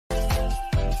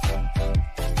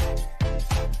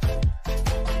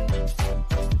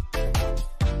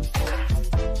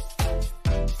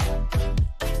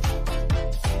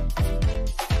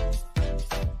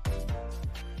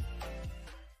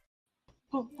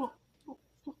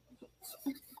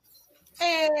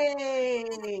Hey,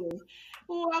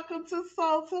 welcome to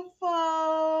Soulful.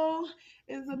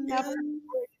 It's another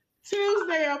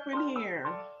Tuesday up in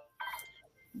here.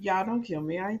 Y'all don't kill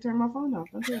me. I ain't turned my phone off.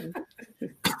 Don't kill me.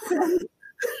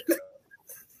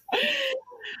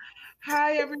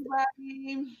 Hi,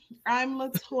 everybody. I'm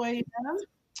Latoya.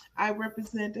 I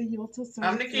represent the Yulta Service.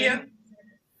 I'm Nakia.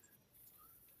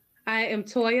 I am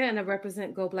Toya, and I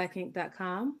represent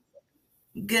GoBlackInc.com.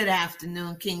 Good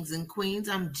afternoon, kings and queens.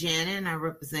 I'm Janet, and I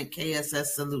represent KSS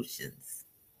Solutions.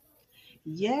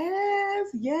 Yes.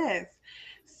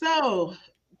 So,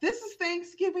 this is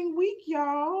Thanksgiving week,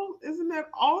 y'all. Isn't that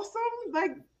awesome?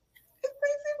 Like, it's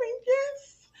Thanksgiving,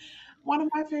 yes. One of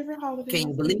my favorite holidays.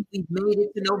 Can you believe we made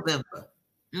it to November?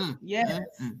 Yes.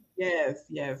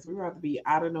 We're about to be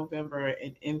out of November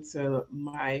and into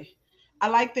I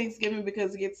like Thanksgiving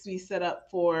because it gets me set up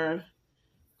for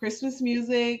Christmas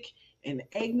music and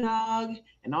eggnog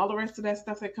and all the rest of that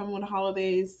stuff that comes with the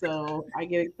holidays. So I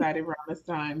get excited around this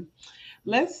time.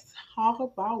 Let's talk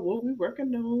about what we're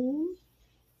working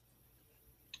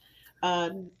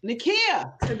on.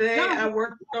 Nakia. Today I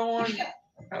worked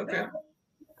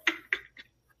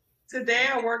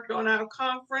on our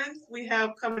conference we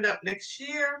have coming up next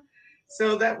year.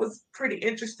 So that was pretty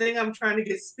interesting. I'm trying to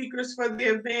get speakers for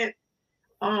the event.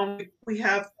 We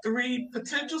have 3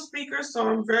 potential speakers, so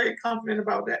I'm very confident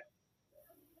about that.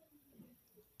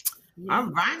 All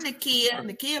right, Nakia.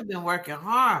 Nakia been working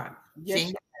hard.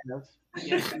 Yes,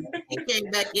 she came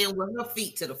back in with her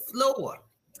feet to the floor.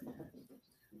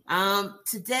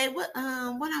 Today, what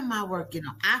am I working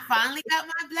on? I finally got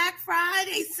my Black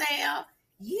Friday sale.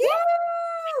 Yeah.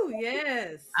 Woo!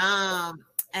 Yes.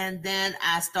 And then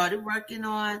I started working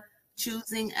on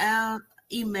choosing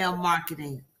email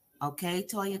marketing. Okay,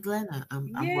 Toya Glenna.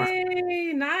 I'm working.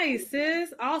 Yay, nice,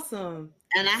 sis. Awesome.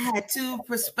 And I had 2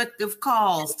 prospective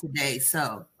calls today,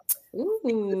 so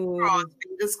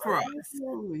fingers crossed.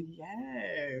 Oh,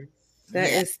 yes. That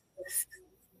is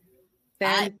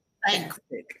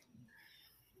fantastic.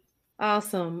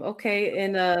 Awesome. Okay,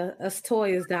 and us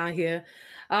Toya's down here.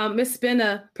 It's been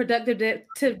a productive day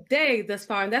today thus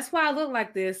far, and that's why I look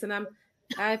like this. And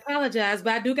I apologize,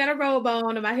 but I do got a robe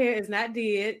on, and my hair is not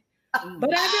dead.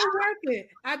 But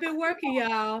I've been working,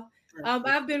 y'all.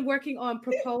 I've been working on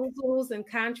proposals and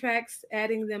contracts,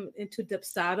 adding them into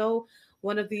Dubsado,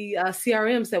 one of the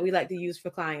CRMs that we like to use for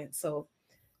clients. So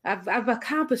I've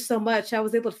accomplished so much. I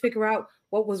was able to figure out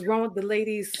what was wrong with the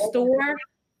lady's store,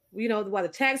 why the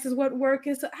taxes weren't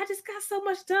working. So I just got so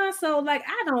much done. So like,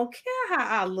 I don't care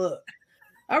how I look.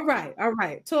 All right.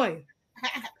 Toya.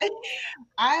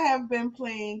 I have been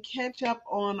playing catch up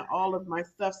on all of my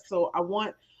stuff. So I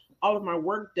want all of my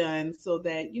work done so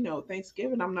that,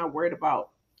 Thanksgiving, I'm not worried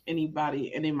about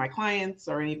anybody, any of my clients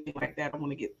or anything like that. I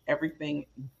want to get everything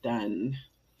done.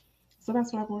 So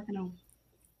that's what I'm working on.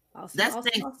 Awesome. That's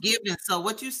Thanksgiving. So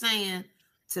what you're saying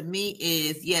to me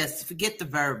is, yes, forget the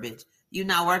verbiage. You're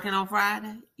not working on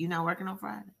Friday? You're not working on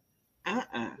Friday?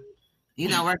 You're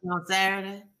not working on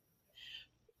Saturday?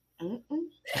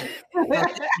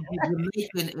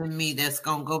 Jamaican in me that's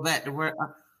going to go back to work.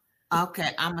 Okay,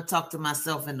 I'm going to talk to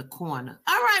myself in the corner.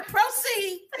 All right,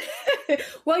 proceed.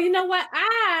 Well, you know what?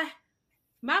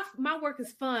 My work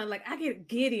is fun. Like, I get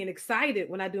giddy and excited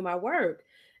when I do my work.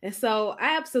 And so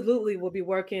I absolutely will be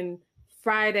working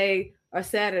Friday or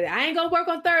Saturday. I ain't going to work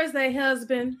on Thursday,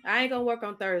 husband. I ain't going to work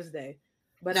on Thursday.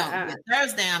 But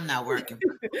Thursday I'm not working.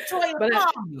 Toya,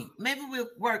 call me. Maybe we'll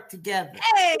work together.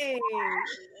 Hey!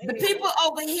 The people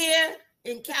over here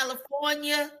in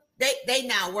California, they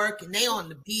not working. They on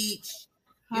the beach.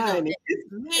 Me and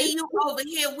you over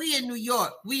here, we in New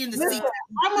York. We in the city.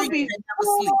 I'm gonna be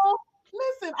full.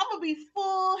 Listen, I'm gonna be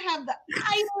full, have the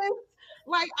itis.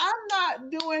 Like, I'm not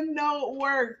doing no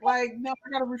work. Like, no, I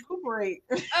gotta recuperate.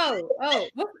 Oh.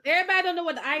 Everybody don't know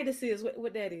what the itis is.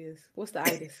 What that is. What's the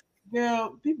itis?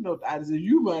 Girl, people know what the itis is.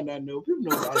 You might not know. People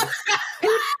know what the itis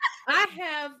is. I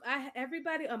have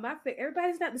everybody on my face.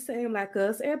 Everybody's not the same like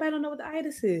us. Everybody don't know what the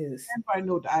itis is. Everybody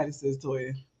know what the itis is,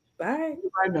 Toya. Bye.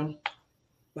 I know.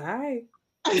 Bye.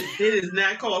 It is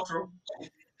not cultural.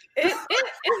 Everybody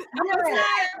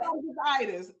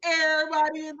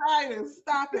is itis.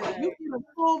 Stop it. You get a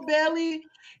full belly.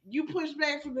 You push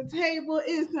back from the table.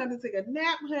 It's time to take a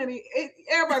nap, honey.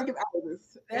 Everybody gets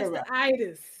itis. The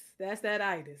itis. That's that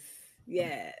itis.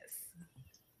 Yes.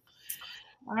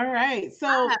 All right. So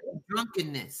I have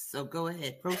drunkenness. So go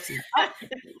ahead. Proceed.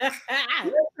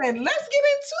 Listen, let's get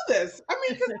into this. I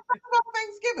mean, because it's about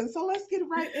Thanksgiving. So let's get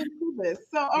right into this.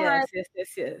 So all right.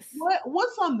 Yes.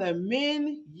 What's on the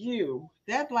menu?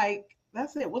 That's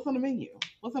it. What's on the menu?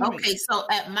 Okay, so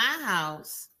at my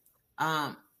house,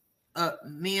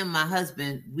 me and my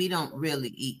husband, we don't really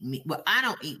eat meat. Well, I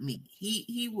don't eat meat.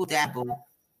 He will dabble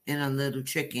in a little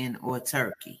chicken or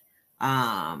turkey.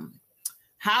 However,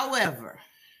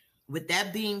 with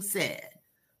that being said,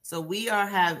 so we are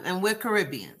having, and we're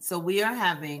Caribbean, so we are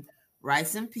having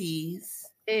rice and peas,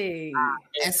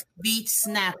 escovitch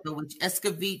snapper, which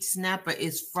escovitch snapper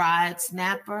is fried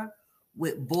snapper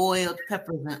with boiled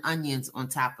peppers and onions on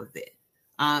top of it,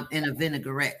 in a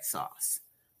vinaigrette sauce.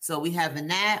 So we having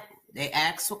that. They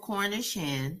ask for Cornish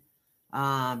hen,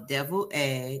 deviled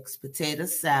eggs, potato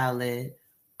salad,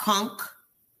 conch,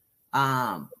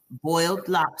 boiled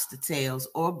lobster tails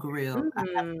or grilled,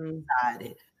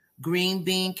 decided, green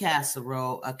bean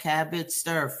casserole, a cabbage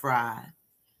stir fry.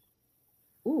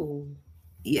 Ooh.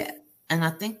 Yeah. And I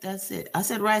think that's it. I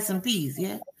said rice and peas,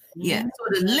 yeah? Yeah. So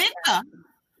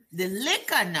the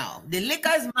liquor, no. The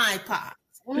liquor is my part.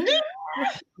 I'm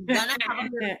gonna have a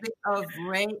little bit of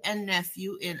Ray and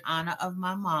nephew in honor of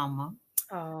my mama.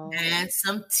 Oh. And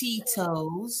some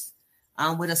Tito's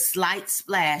with a slight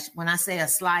splash. When I say a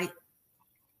slight,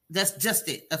 that's just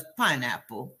it, of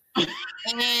pineapple.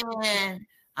 And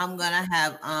I'm gonna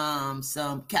have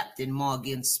some Captain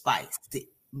Morgan spiced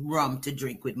rum to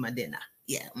drink with my dinner.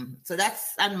 Yeah. So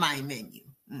that's on my menu.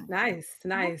 Nice.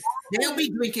 They'll be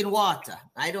drinking water.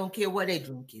 I don't care what they're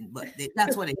drinking, but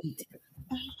that's what they eat.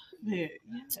 Yeah.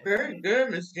 Very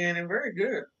good, Miss Gannon. Very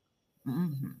good.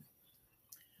 Mm-hmm.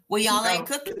 Well, y'all ain't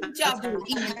cooking. What y'all doing?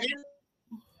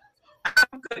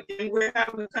 I'm cooking. We're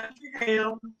having country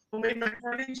ham, homemade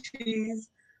macaroni and cheese,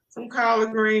 some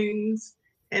collard greens,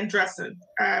 and dressing.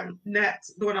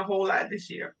 Nat's doing a whole lot this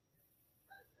year.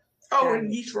 Oh,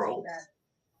 and yeast rolls.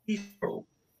 Yeast roll.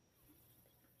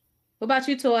 What about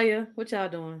you, Toya? What y'all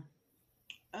doing?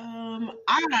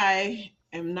 I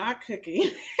am not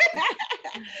cooking.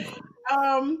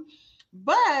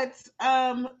 But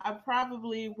I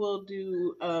probably will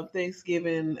do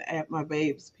Thanksgiving at my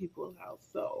babe's people's house.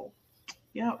 So,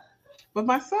 yep. But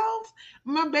myself,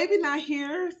 my baby not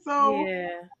here, so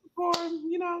yeah.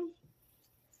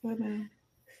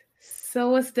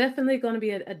 So it's definitely going to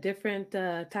be a different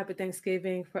type of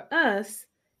Thanksgiving for us,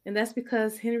 and that's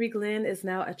because Henry Glenn is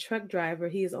now a truck driver.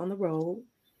 He is on the road,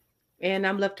 and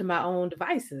I'm left to my own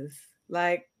devices.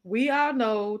 Like we all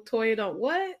know, Toya don't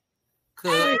what?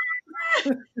 Cook.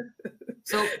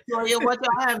 So, Toya, what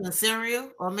y'all having?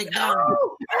 Cereal or McDonald's?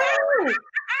 Oh.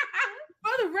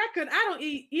 For the record, I don't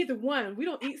eat either one. We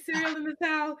don't eat cereal in this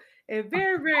house, and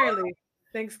very rarely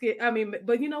Thanksgiving. I mean,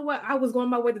 but you know what? I was going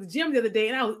my way to the gym the other day,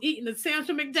 and I was eating the sandwich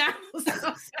from McDonald's.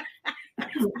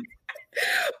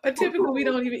 But typically, we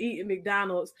don't even eat at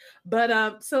McDonald's.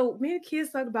 But so me and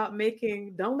kids talked about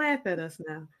making. Don't laugh at us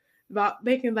now. About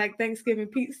making like Thanksgiving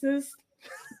pizzas,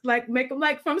 like make them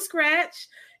like from scratch.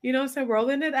 You know what I'm saying?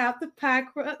 Rolling it out the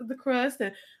crust.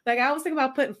 And like I was thinking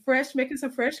about making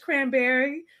some fresh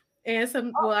cranberry and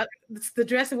some, the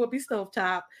dressing would be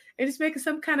stovetop and just making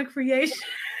some kind of creation.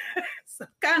 Some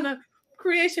kind of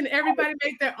creation. Everybody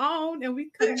make their own and we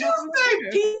Did you say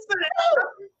pizza?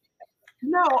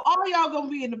 No, all y'all gonna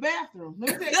be in the bathroom.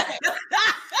 Let me tell you.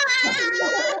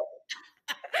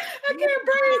 I can't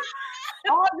breathe.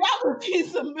 All y'all would be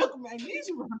some milk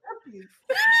magnesium.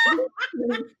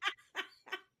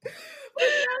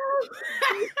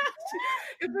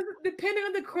 Depending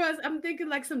on the crust, I'm thinking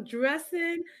like some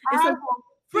dressing and some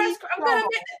fresh.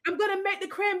 I'm gonna make the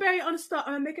cranberry on the stove.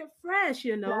 I'm gonna make it fresh,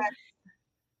 you know.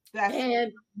 That's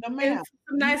and some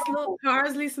nice little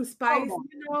parsley, some spice,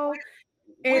 you know.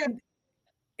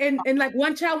 And like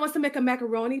one child wants to make a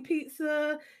macaroni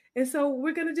pizza, and so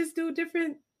we're gonna just do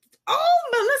different. Oh,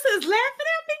 Melissa is laughing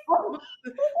at me.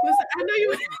 Melissa, I know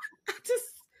you.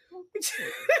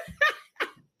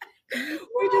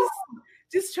 We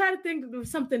just try to think of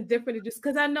something different, just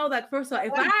because I know that first of all,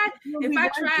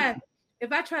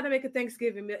 if I try to make a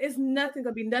Thanksgiving meal, it's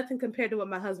gonna be nothing compared to what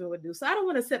my husband would do. So I don't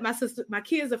want to set my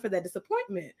kids up for that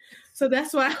disappointment. So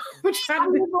that's why we're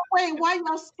trying to. Wait, why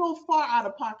y'all so far out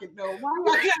of pocket though? Why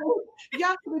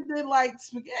y'all could have did like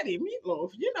spaghetti,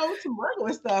 meatloaf, you know, some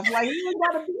regular stuff. Like you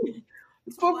gotta be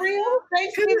for real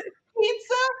Thanksgiving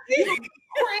pizza.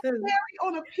 Cranberry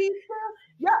on a pizza.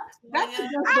 Yeah, that's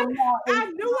against the law.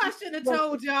 I knew I should have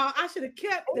told y'all. I should have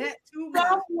kept that too.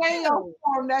 Some way or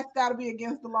form, that's got to be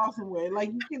against the law somewhere.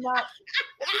 Like you cannot.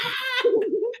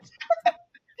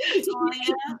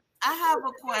 Toya, I have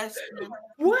a question.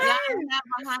 What? Y'all have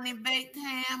a honey baked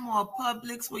ham or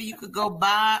Publix where you could go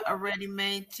buy a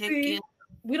ready-made chicken? See,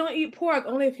 we don't eat pork.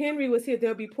 Only if Henry was here,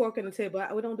 there'll be pork on the table.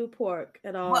 We don't do pork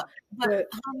at all. But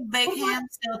honey baked ham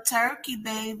still turkey,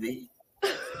 baby.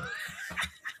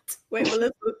 Wait,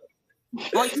 Melissa.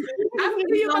 I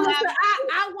feel you, Melissa.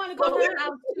 I want to go to her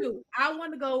house too. I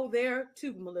want to go there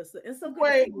too, Melissa. And so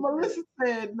wait, Melissa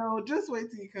said no. Just wait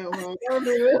till you come home. Don't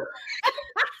do it.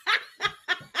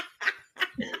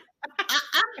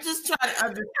 I'm just trying to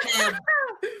understand.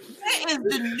 What is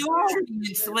the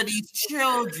nutrients for these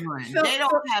children? They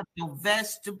don't have no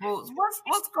vegetables.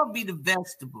 What's gonna be the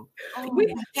vegetable?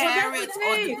 The carrots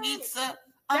or the pizza?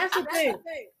 That's the thing.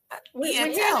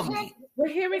 Tell me.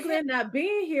 With Henry Glenn not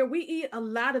being here, we eat a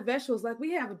lot of vegetables. Like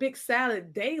we have a big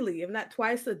salad daily, if not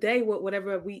twice a day, with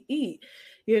whatever we eat.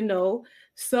 So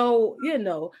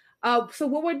so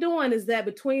what we're doing is that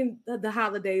between the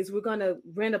holidays, we're gonna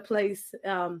rent a place,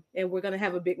 and we're gonna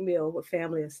have a big meal with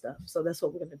family and stuff. So that's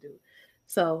what we're gonna do.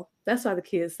 So that's why the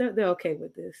kids they're okay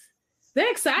with this.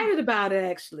 They're excited about it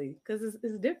actually because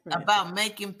it's different. About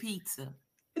making pizza.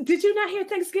 Did you not hear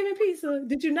Thanksgiving pizza?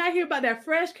 Did you not hear about that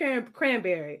fresh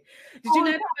cranberry? Did you not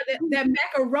hear about that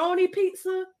macaroni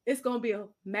pizza? It's gonna be a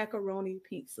macaroni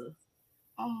pizza.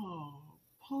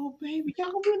 Oh, baby,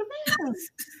 y'all gonna be in the mess.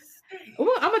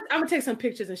 Well, I'm gonna take some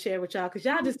pictures and share with y'all because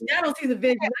y'all don't see the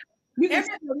video. Everybody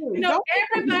ain't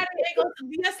gonna.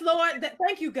 Yes, Lord.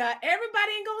 Thank you, God.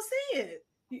 Everybody ain't gonna see it.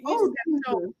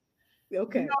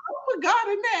 Okay. No, I put God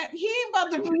in that. He ain't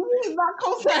about to. He's not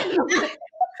co-signing.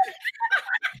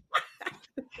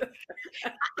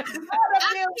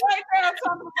 Right now,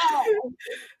 talking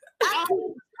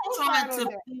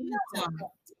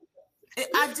about.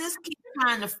 I just keep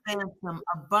trying to phantom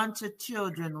a bunch of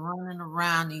children running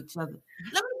around each other.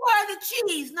 Let me borrow the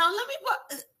cheese. No, let me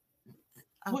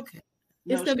borrow. Okay.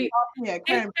 It's gonna be,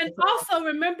 and also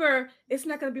remember, it's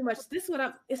not gonna be much. It's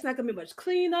not gonna be much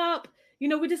cleanup.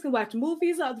 We're just gonna watch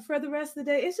movies for the rest of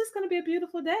the day. It's just gonna be a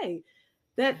beautiful day.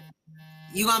 That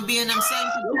you gonna be in them same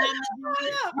pajamas?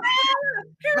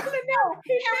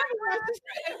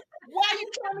 Why are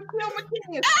you trying to kill my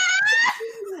kids?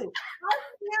 I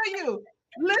tell you.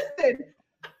 Listen.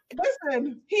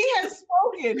 He has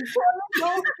spoken.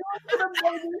 Don't to the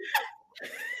baby.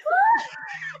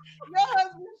 Your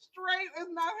husband straight is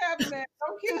not having that.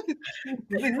 Don't kill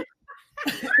him.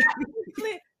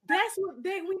 That's what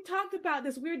we talked about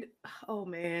this weird. Oh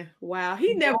man, wow!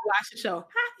 He never watched the show.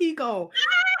 How he go?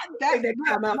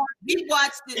 He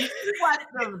watched it. He watched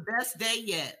it on the best day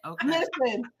yet. Okay.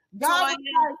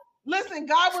 Listen,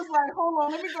 God was like, hold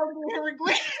on, let me go get Henry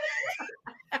Glenn.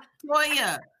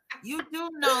 Toya, you do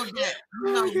know that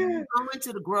when you go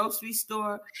into the grocery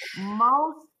store,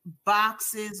 most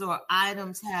boxes or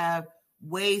items have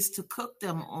ways to cook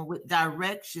them or with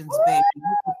directions, baby.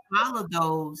 You can follow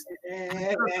those. I'm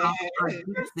trying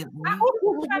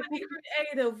to be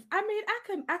creative. I mean,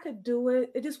 I could do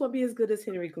it. It just won't be as good as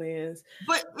Henry Glenn's.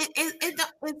 But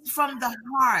it's from the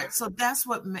heart. So that's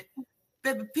what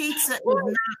baby, pizza is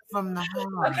not from the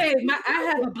heart. Okay,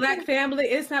 I have a Black family.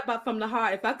 It's not from the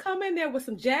heart. If I come in there with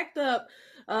some jacked up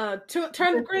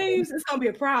turnip greens, it's gonna be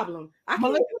a problem.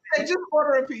 Melissa said, just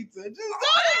order a pizza. Just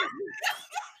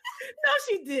No,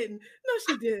 she didn't.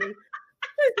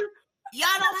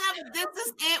 Y'all don't have this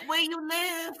is it where you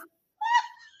live.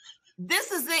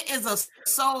 This is it is a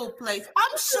soul place.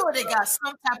 I'm sure they got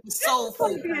some type of soul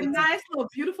food. It's gonna be a nice little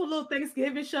beautiful little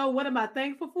Thanksgiving show. What am I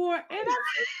thankful for? And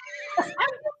I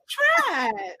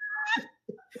tried.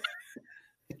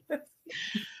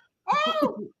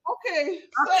 Oh, okay.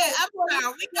 Okay, I'm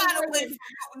sorry. We gotta wait for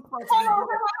what we're supposed to be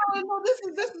doing. No,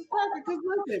 this is perfect. Because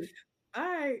listen, all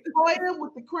right, Toya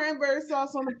with the cranberry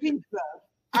sauce on the pizza.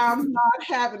 I'm not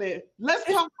having it. Let's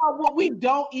talk about what we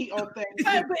don't eat on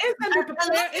Thanksgiving. But it's gonna be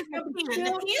prepared. It's gonna be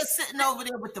the kid sitting over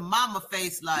there with the mama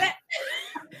face like.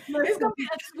 It's gonna be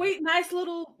a sweet, nice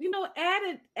little,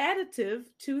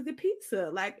 additive to the pizza.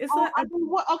 Like it's what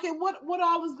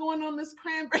all is going on this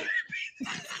cranberry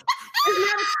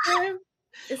pizza?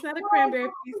 It's not a cranberry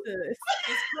pizza. It's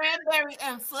cranberry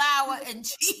and flour and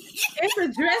cheese. It's a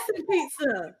dressing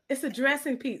pizza. It's a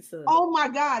dressing pizza. Oh my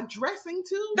God, dressing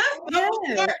too?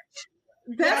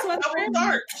 That's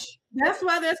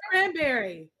why there's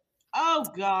cranberry. Oh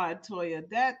God, Toya,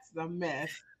 that's a mess.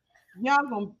 Y'all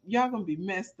gonna be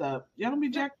messed up. Y'all gonna be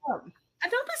jacked up. I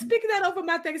don't be speaking that over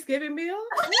my Thanksgiving meal.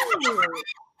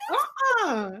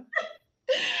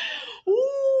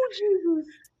 Ooh, Jesus.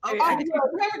 Okay. I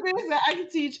can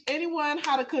teach anyone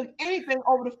how to cook anything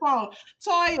over the phone.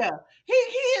 Toya, he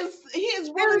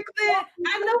is really Glenn.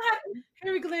 I know how.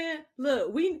 Henry Glenn,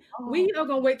 look, we are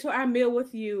gonna wait till our meal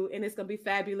with you, and it's gonna be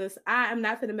fabulous. I am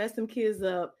not gonna mess them kids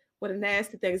up with a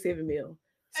nasty Thanksgiving meal.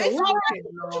 So what do you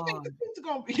think the pizza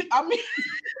gonna be? I mean,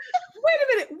 wait a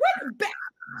minute. What back?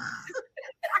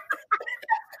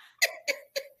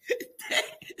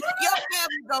 Your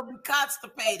family gonna be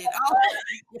constipated.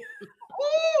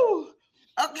 Ooh,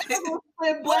 Okay.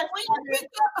 Well,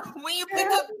 when you pick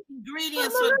up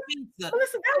ingredients for pizza,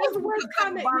 listen, that was the worst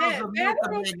comment yet.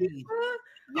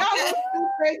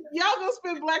 Y'all gonna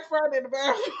spend Black Friday in the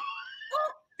bathroom.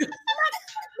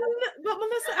 But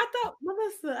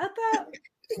Melissa, I thought,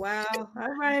 wow,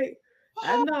 all right.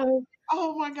 I know.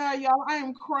 Oh my God, y'all, I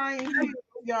am crying here,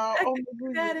 y'all. Oh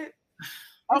my Got it.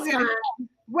 Okay,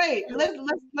 wait, let's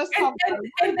talk about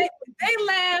it. And they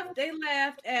laughed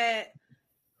at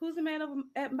who's the man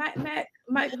at Mike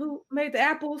who made the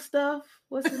Apple stuff?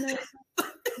 What's his name?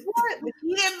 What?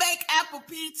 He didn't make Apple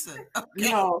pizza. Okay.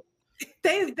 No.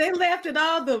 They laughed at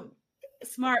all the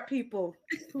smart people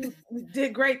who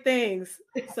did great things.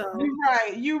 So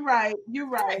You're right.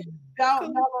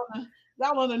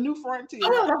 Y'all on a new frontier.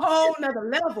 I'm on a whole nother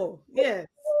level. Yes.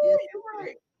 Yeah, you're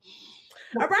right.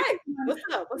 All right. What's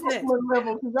up? What's next?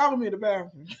 Level, because y'all in the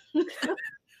bathroom.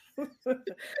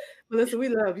 Melissa, we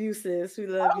love you, sis. We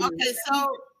love you. Okay, so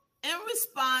in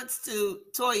response to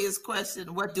Toya's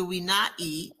question, what do we not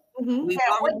eat? Mm-hmm.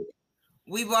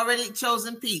 We've already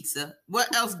chosen pizza.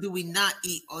 What else do we not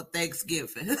eat on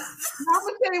Thanksgiving? I'm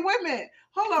gonna tell you, wait a minute.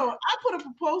 Hold on. I put up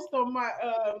a post on my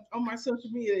social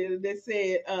media that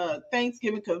said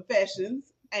Thanksgiving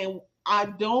confessions, and I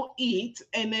don't eat.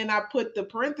 And then I put the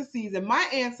parentheses, and my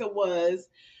answer was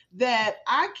that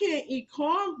I can't eat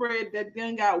cornbread that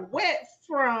then got wet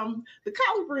from the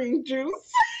collard green juice.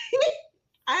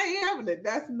 I ain't having it.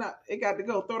 That's not. It got to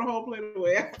go. Throw the whole plate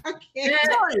away. I can't.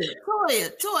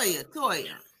 Toya. Toya.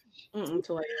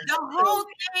 The whole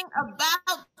thing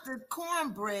about the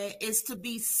cornbread is to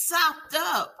be sopped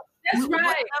up. That's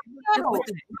right. With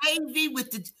the gravy, with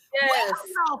the where are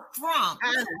y'all from?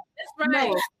 That's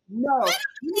right. No. Look,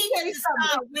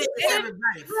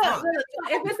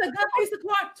 if it's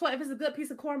a good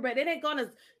piece of cornbread, it ain't gonna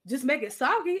just make it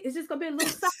soggy. It's just gonna be a little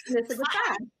sogginess to the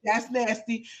side. That's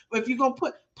nasty. But if you're gonna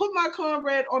put my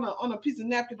cornbread on a piece of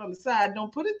napkin on the side,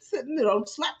 don't put it sitting there. Don't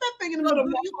slap that thing in the middle.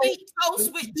 Do you eat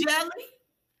toast with jelly?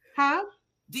 Huh?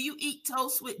 Do you eat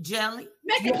toast with jelly?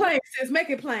 Make it plain, sis. Make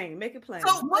it plain. Make it plain.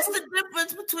 So what's the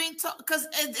difference between toast? Because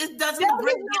it doesn't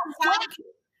bring it soggy.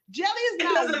 Jelly is it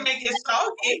doesn't make it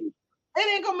soggy.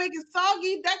 It ain't gonna make it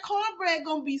soggy. That cornbread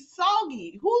gonna be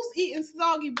soggy. Who's eating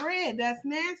soggy bread? That's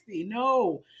nasty.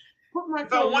 No. Put my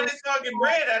if I wanted soggy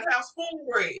bread, I'd have spoon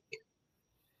bread.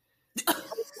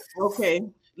 Okay.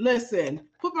 Listen.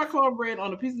 Put my cornbread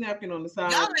on a piece of napkin on the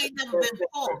side. Y'all ain't never been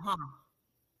full, huh?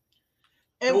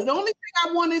 And the only thing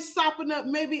I want is sopping up.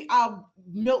 Maybe I'll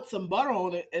melt some butter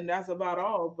on it, and that's about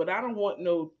all. But I don't want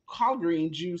no collard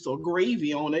green juice or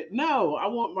gravy on it. No, I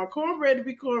want my cornbread to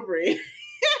be cornbread.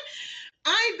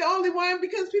 I ain't the only one,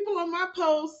 because people on my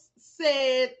post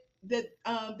said that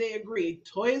they agreed.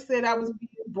 Toya said I was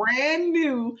being brand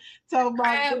new. Talking about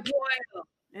crab boil.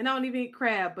 And I don't even eat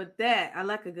crab, but that I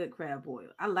like a good crab boil.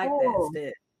 I like that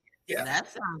instead. Yeah, that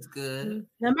sounds good.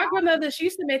 Now, my grandmother, she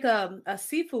used to make a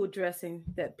seafood dressing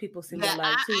that people seem to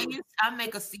like too. I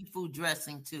make a seafood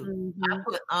dressing too. I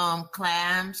put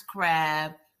clams,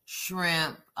 crab,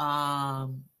 shrimp.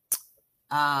 Oh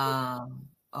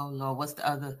Lord, what's the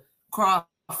other?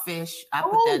 Crawfish. I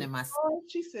put that in my.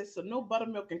 She said so. No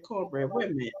buttermilk and cornbread. Wait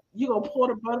a minute. You gonna pour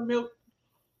the buttermilk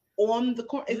on the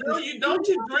corn? No, you don't.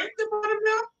 You drink the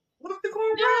buttermilk with the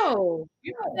cornbread? No,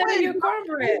 you put that in your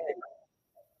cornbread.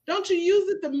 Don't you use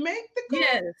it to make the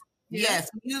cornbread?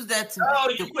 Yes, use that to. Oh,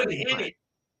 you put it in it.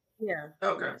 Yeah.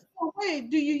 Okay. Oh,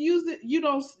 wait, do you use it? You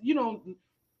don't.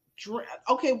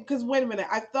 Okay, because wait a minute.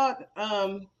 I thought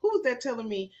who was that telling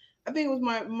me? I think it was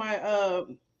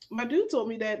my dude told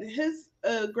me that his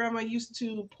grandma used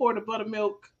to pour the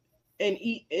buttermilk and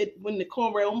eat it when the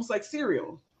cornbread, almost like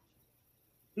cereal.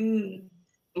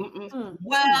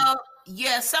 Well,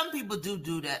 yeah, some people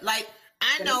do that. Like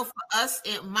I know for us,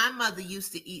 my mother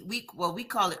used to eat. We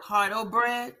call it hardo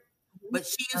bread, but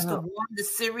she used to warm the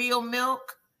cereal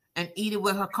milk and eat it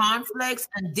with her cornflakes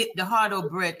and dip the hardo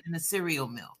bread in the cereal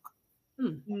milk.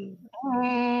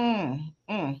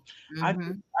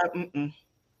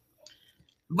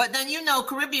 But then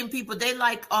Caribbean people, they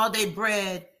like all their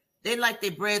bread. They like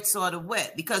their bread sort of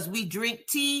wet because we drink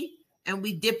tea and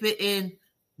we dip it in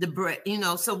the bread.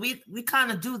 So we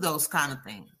kind of do those kind of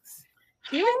things.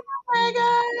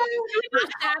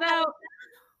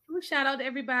 Shout out to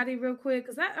everybody real quick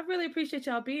because I really appreciate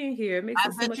y'all being here. It makes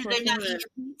it so much more fun.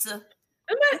 Pizza.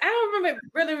 I don't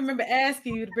really remember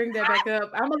asking you to bring that back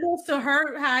up. I'm a little still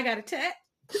hurt how I got attacked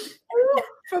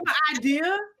from an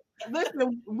idea.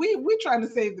 Listen, we trying to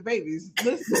save the babies.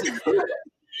 Listen.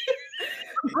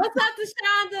 What's up,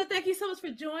 Deshonda? Thank you so much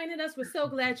for joining us. We're so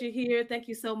glad you're here. Thank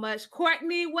you so much.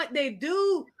 Courtney, what they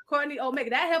do? Courtney, Omega,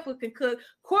 that helper can cook.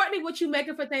 Courtney, what you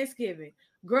making for Thanksgiving?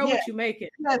 Girl, what you making?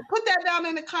 Yes, put that down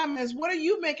in the comments. What are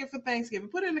you making for Thanksgiving?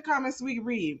 Put it in the comments so we can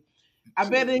read. I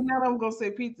bet ain't none of them gonna say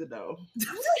pizza though.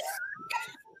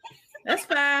 That's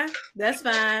fine. That's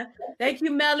fine. Thank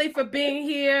you, Melly, for being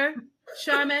here.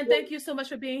 Charmaine, thank you so much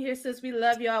for being here, sis. We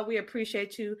love y'all. We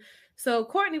appreciate you. So,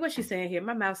 Courtney, what's she saying here?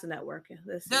 My mouse is not working.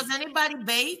 Does anybody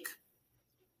bake?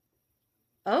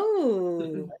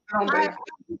 Oh,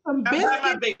 some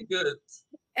biscuits. Baked goods.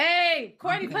 Hey,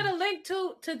 Courtney, put a link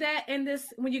to that in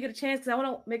this when you get a chance, because I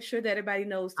want to make sure that everybody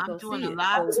knows to go see it. I'm doing a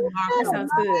live tomorrow. That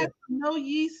sounds good. No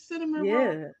yeast cinnamon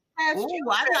roll.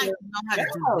 Oh, I'd like to know how to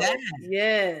do that.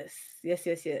 Yes.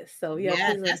 So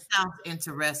that sounds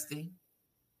interesting.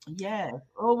 Yes.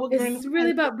 It's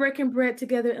really about breaking bread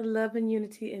together in love and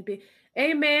unity and being.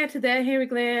 Amen to that, Henry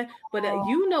Glenn. But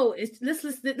let's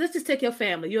just take your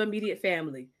family, your immediate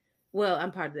family. Well,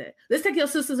 I'm part of that. Let's take your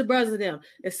sisters and brothers and them.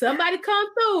 If somebody come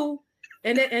through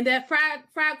and that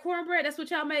fried cornbread, that's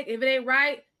what y'all make. If it ain't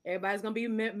right, everybody's gonna be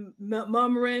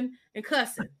murmuring and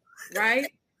cussing,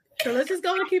 right? So let's just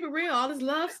go and keep it real. All this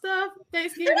love stuff,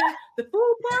 Thanksgiving, the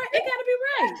food part, it gotta be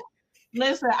right.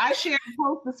 Listen, I shared a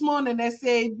post this morning that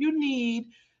said you need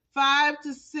 5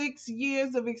 to 6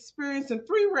 years of experience and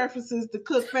 3 references to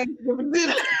cook Thanksgiving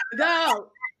dinner.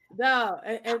 No,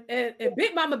 and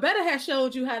Big Mama better have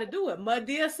showed you how to do it. My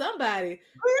dear, somebody.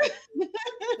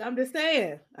 I'm just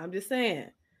saying.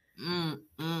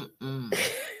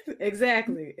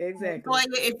 Exactly. Boy,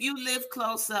 if you live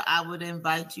closer, I would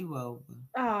invite you over.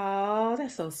 Oh,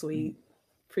 that's so sweet.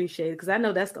 Appreciate it, because I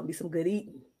know that's gonna be some good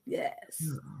eating. Yes.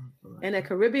 And that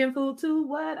Caribbean food too.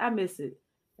 What? I miss it.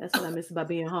 That's what I miss about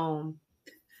being home.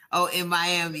 Oh, in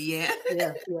Miami, yeah.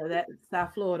 Yeah, that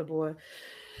South Florida, boy.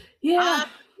 Yeah.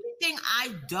 The thing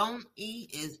I don't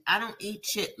eat is I don't eat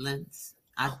chitlins.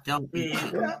 I don't eat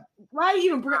chitlins. Why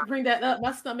you even bring that up?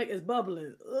 My stomach is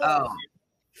bubbling. Ugh.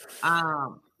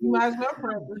 You might as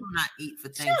well do not eat for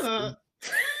Thanksgiving.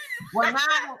 Well, now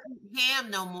I don't eat ham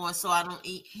no more, so I don't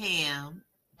eat ham.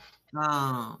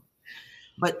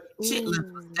 But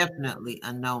chitlins was definitely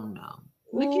a no-no.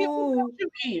 Nikki, what don't you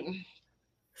eat?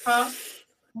 Huh?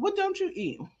 What don't you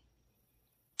eat?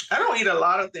 I don't eat a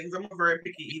lot of things. I'm a very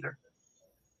picky eater.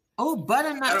 Oh,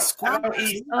 butternut squash.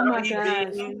 I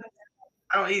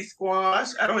don't eat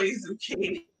squash. I don't eat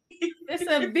zucchini. It's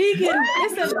a vegan.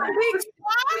 It's a vegan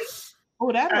squash.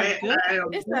 Oh, that was good.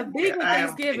 It's a vegan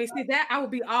Thanksgiving. See that? I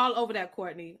would be all over that,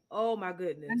 Courtney. Oh my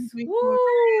goodness. Woo.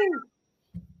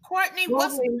 Courtney,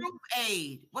 what's group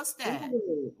aid? What's that?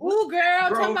 Ooh, girl,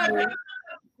 tell my girl.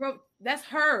 That's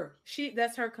her.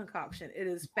 That's her concoction. It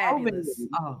is fabulous.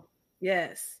 Oh,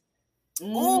 yes.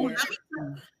 Oh,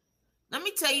 let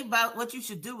me tell you about what you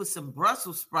should do with some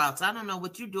Brussels sprouts. I don't know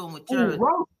what you're doing with yours.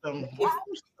 Roast them.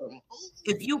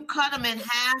 If you cut them in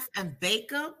half and bake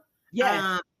them,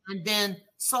 and then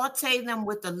saute them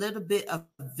with a little bit of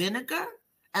vinegar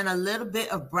and a little bit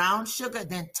of brown sugar,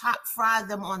 then top fry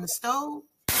them on the stove.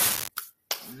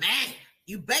 Man,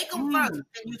 you bake them first, and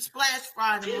you splash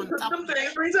fry them on the top. I know that's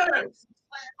what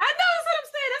I'm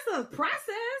saying. That's a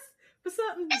process for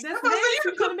something that's nasty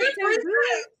to make things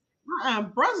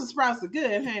good. Brussels sprouts are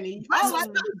good, honey. Brussels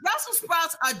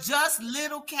sprouts are just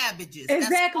little cabbages.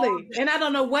 Exactly. And I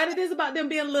don't know what it is about them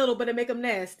being little, but it make them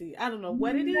nasty. I don't know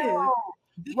what it is.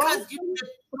 Because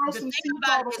the thing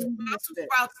about it is Brussels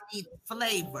sprouts need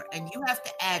flavor, and you have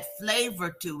to add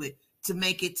flavor to it to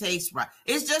make it taste right.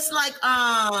 It's just like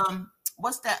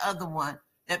what's that other one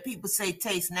that people say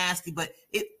tastes nasty, but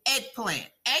eggplant.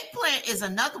 Eggplant is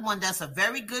another one that's a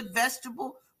very good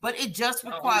vegetable, but it just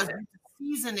requires you to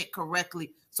season it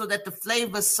correctly so that the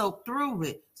flavors soak through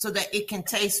it so that it can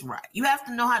taste right. You have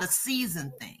to know how to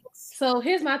season things. So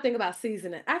here's my thing about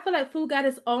seasoning. I feel like food got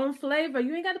its own flavor.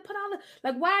 You ain't got to put all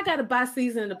the why I gotta buy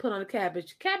seasoning to put on the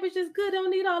cabbage. Cabbage is good.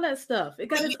 Don't need all that stuff. It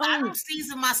got its own. I don't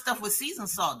season my stuff with seasoned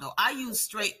salt though. I use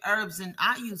straight herbs and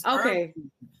I use herbs.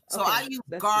 So I use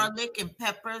garlic and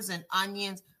peppers and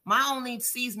onions. My only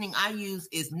seasoning I use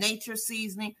is nature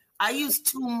seasoning. I use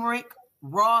turmeric,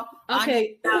 raw.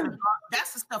 Okay. Onion,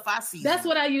 that's the stuff I season. That's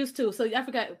what I use too. So I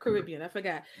forgot Caribbean. I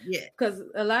forgot. Yeah. Because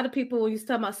a lot of people, when you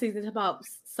talk about seasoning, talk about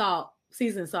salt,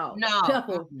 seasoned salt. No.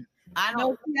 Pepper. I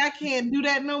don't. I can't do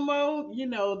that no more. You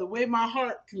know, the way my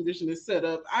heart condition is set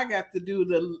up, I got to do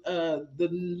the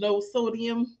low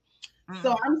sodium.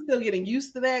 So I'm still getting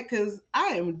used to that because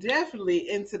I am definitely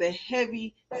into the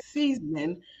heavy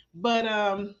seasoning. But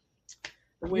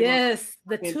yes,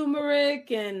 the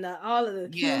turmeric and all of the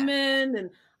cumin and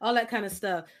all that kind of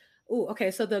stuff. Oh,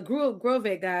 okay. So the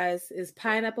Grovate, guys, is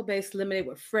pineapple-based lemonade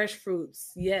with fresh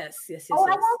fruits. Yes. Oh,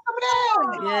 I want some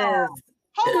of that. Yes.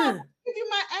 Hold on. give you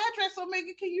my address,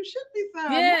 Omega. Can you ship me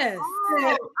some? Yes.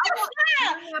 Oh,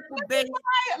 let me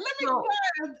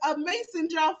buy a mason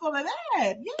jar full of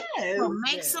that. Yes. So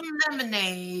make some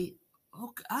lemonade.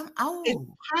 Okay. It's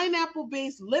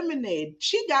pineapple-based lemonade.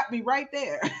 She got me right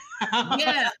there.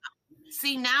 Yeah.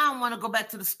 See, now I want to go back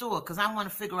to the store because I want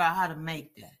to figure out how to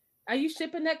make that. Are you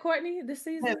shipping that, Courtney, this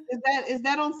season? Is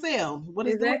that on sale? What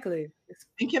is exactly?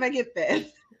 And can I get that?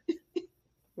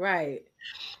 Right.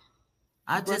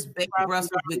 I just baked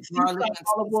Brussels with garlic,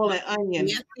 olive oil, and onion.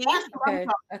 Yes, okay.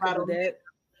 I can do that.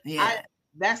 Yeah.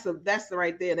 That's the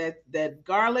right there. That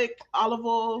garlic, olive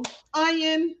oil,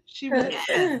 onion. She was.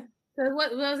 So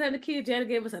what was that? The kid Janet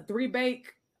gave us a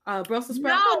 3-bake Brussels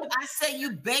sprout. No, I say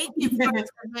you bake it first.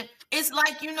 It's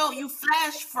like you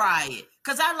flash fry it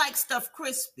because I like stuff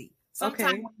crispy.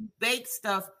 Sometimes when you bake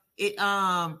stuff, it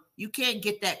you can't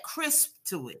get that crisp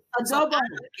to it. So I like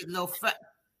it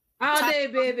all day,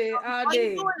 baby, all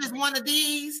day. You doing is one of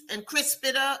these and crisp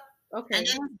it up. Okay, and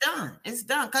then it's done. It's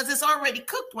done because it's already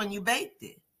cooked when you baked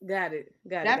it. Got it.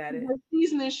 That's the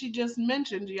seasoning she just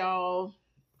mentioned, y'all.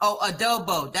 Oh,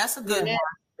 adobo. That's a good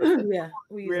one. Yeah.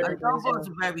 Adobo is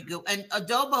very good. And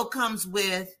adobo comes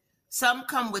with, some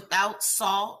come without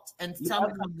salt and some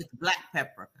come with black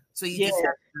pepper. So you just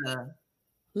have to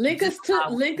link us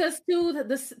to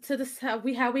this how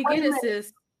we get it,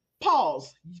 sis.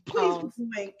 Pause. Please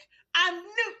link. I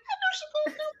knew she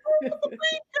was going to put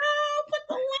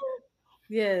the link.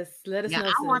 Yes, let us know.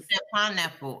 I want that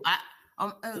pineapple.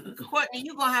 Courtney,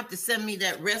 you're gonna have to send me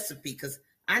that recipe because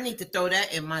I need to throw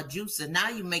that in my juicer. Now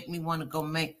you make me want to go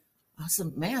make I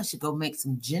should go make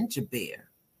some ginger beer.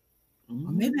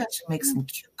 Or maybe I should make some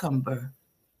cucumber.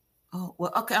 Oh,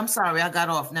 well, okay. I'm sorry. I got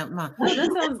off. Never mind.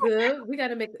 That sounds good. We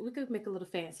could make a little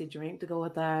fancy drink to go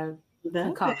with our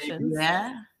concoctions.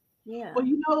 Yeah. Yeah.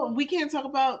 Well, we can't talk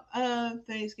about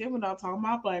Thanksgiving without talking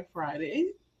about Black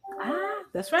Friday.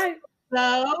 That's right.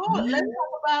 So let's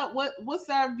talk about what's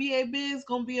our VA biz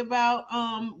gonna be about.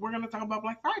 We're gonna talk about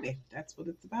Black Friday. That's what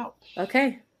it's about.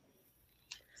 Okay.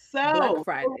 So Black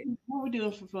Friday. What are we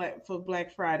doing for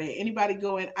Black Friday? Anybody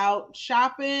going out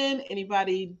shopping?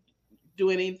 Anybody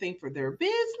doing anything for their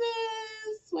business?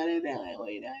 What are they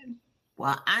doing?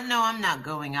 Well, I know I'm not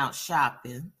going out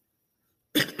shopping.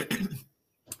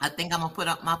 I think I'm gonna put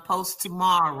up my post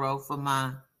tomorrow for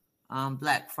my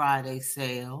Black Friday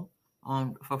sale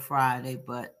for Friday,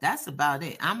 but that's about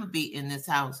it. I'm gonna be in this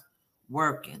house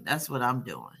working. That's what I'm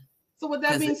doing. So with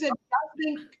that being said, I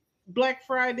think Black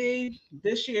Friday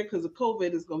this year, because of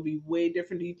COVID, is going to be way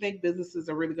different. Do you think businesses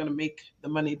are really going to make the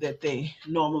money that they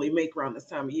normally make around this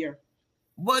time of year?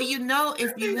 Well,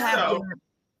 if you have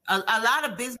a lot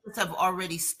of businesses have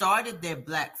already started their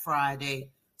Black Friday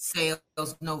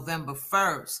sales November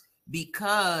 1st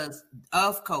because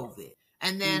of COVID.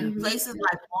 And then places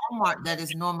like Walmart that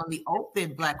is normally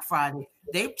open Black Friday,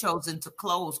 they've chosen to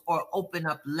close or open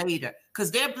up later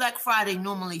because their Black Friday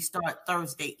normally start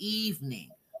Thursday evening,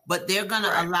 but they're going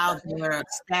to allow their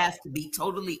staff to be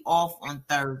totally off on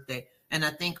Thursday. And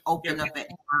I think open up at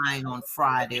 9 on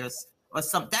Friday or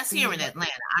something. That's here in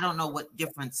Atlanta. I don't know what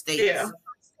different states are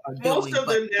doing. Most of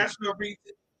the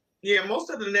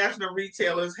national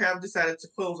retailers have decided to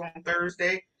close on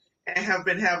Thursday and have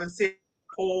been having sales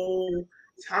whole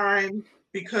time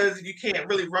because you can't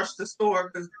really rush the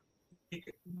store because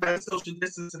by social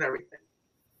distance and everything.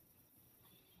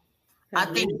 I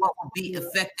think what will be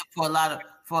effective for a lot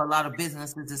of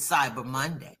businesses is Cyber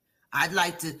Monday.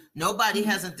 Nobody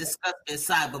hasn't discussed their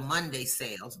Cyber Monday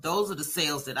sales. Those are the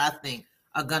sales that I think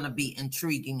are going to be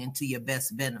intriguing and to your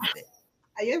best benefit.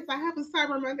 Yes, I have a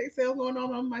Cyber Monday sale going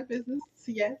on my business.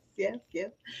 Yes.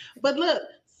 But look,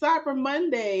 Cyber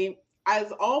Monday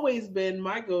has always been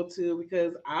my go-to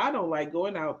because I don't like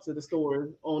going out to the store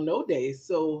on no days.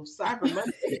 So Cyber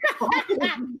Monday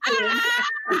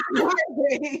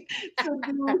to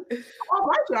do all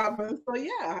my shopping. So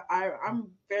yeah, I'm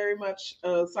very much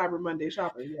Cyber Monday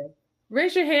shopper. Yeah.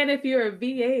 Raise your hand if you're a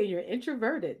VA and you're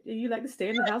introverted and you like to stay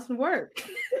in the house and work.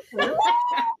 No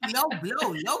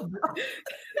blow.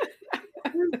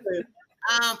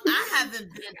 I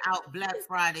haven't been out Black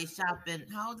Friday shopping.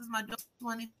 How old is my daughter?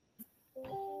 20?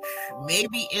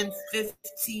 Maybe in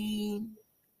 15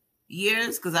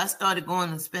 years, because I started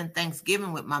going to spend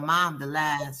Thanksgiving with my mom the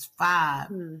last 5.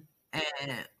 And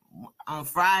on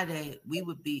Friday, we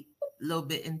would be a little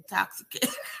bit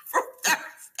intoxicated from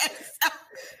Thursday.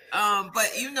 But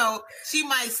she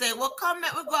might say, well, come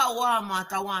we go to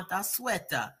Walmart. I want a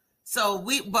sweater. So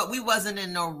we wasn't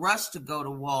in no rush to go to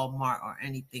Walmart or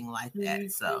anything like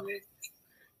that. So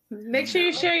make sure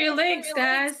you share your links,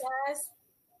 guys.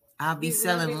 I'll be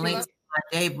selling links to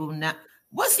my debut now.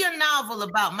 What's your novel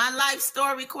about? My life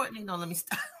story, Courtney? No, let me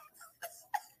stop.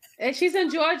 And she's in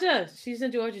Georgia. She's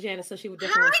in Georgia, Janice, so she would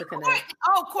definitely want to connect. Courtney.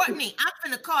 Oh, Courtney, I'm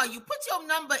going to call you. Put your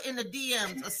number in the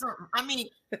DMs or something. I mean,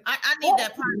 I need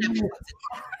that pineapple.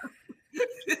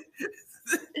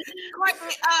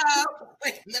 Courtney,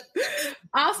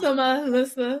 awesome,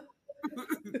 Melissa.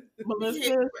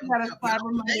 Melissa got a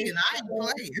Cyber Monday. I ain't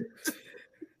playing.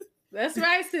 That's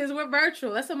right, sis. We're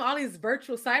virtual. That's all these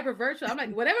virtual, cyber virtual. I'm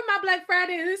like, whatever my Black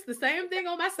Friday is, the same thing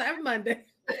on my Cyber Monday.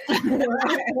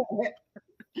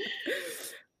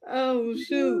 Oh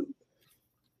shoot!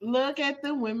 Look at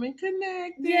the women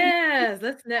connected. Yes,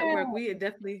 let's network. We are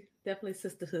definitely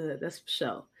sisterhood. That's for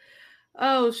sure.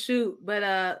 Oh shoot!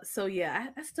 But so yeah,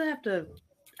 I still have to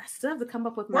come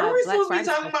up with my. Were we Black supposed to be Friday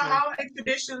talking about stuff. holiday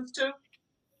traditions too?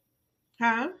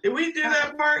 Huh? Did we do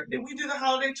that part? Did we do the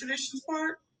holiday traditions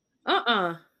part?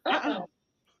 Oh.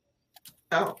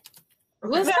 Oh.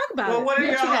 Let's talk about it. What are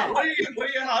your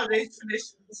holiday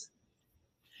traditions?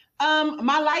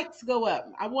 My lights go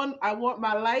up. I want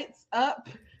my lights up,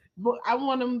 but I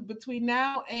want them between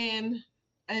now and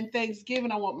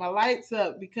Thanksgiving. I want my lights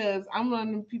up because I'm one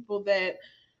of the people that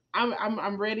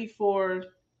I'm ready for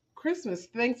Christmas.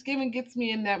 Thanksgiving gets me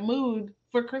in that mood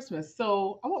for Christmas,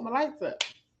 so I want my lights up.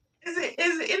 Is it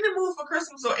in the mood for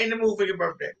Christmas or in the mood for your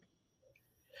birthday?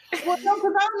 Well, no,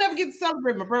 because I'll never get to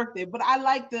celebrate my birthday, but I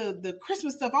like the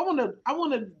Christmas stuff. I want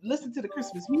to listen to the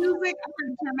Christmas music. I'm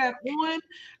ready to turn that on.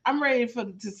 I'm ready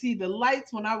to see the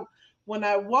lights when I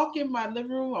walk in my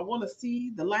living room. I want to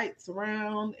see the lights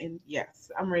around, and yes,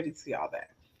 I'm ready to see all that.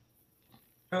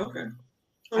 Okay.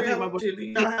 So do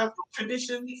you have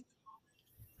traditions?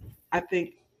 I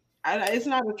think it's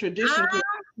not a tradition because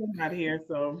I'm not here.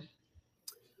 So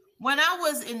when I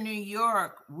was in New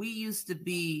York, we used to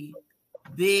be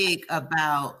big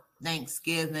about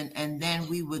Thanksgiving, and then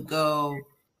we would go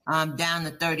down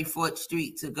to 34th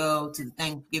Street to go to the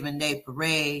Thanksgiving Day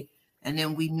parade, and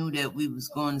then we knew that we was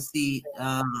going to see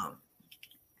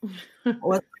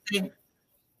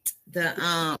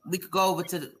we could go over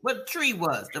to what the tree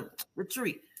was, the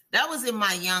tree that was in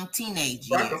my young teenage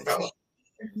years.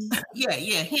 Yeah,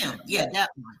 him,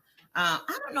 that one. I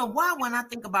don't know why when I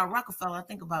think about Rockefeller, I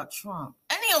think about Trump.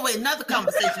 Anyway, another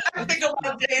conversation. I think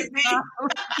about Jay-Z.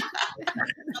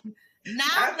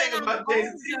 I think about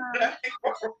Jay-Z.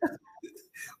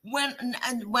 When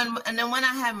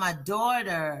I had my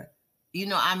daughter,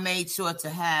 I made sure to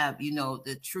have,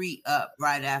 the tree up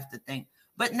right after thing.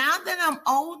 But now that I'm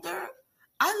older,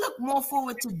 I look more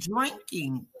forward to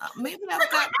drinking. Maybe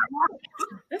I've got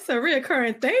that's a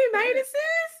reoccurring theme, ain't it,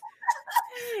 sis?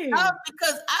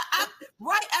 Because I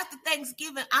right after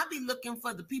Thanksgiving, I'll be looking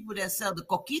for the people that sell the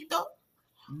coquito.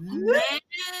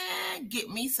 Man, get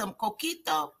me some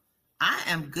coquito. I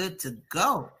am good to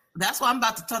go. That's why I'm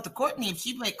about to talk to Courtney. If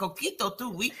she make coquito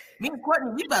too, me and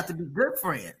Courtney, we about to be good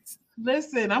friends.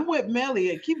 Listen, I'm with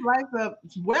Melly. Keep lights up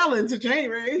well into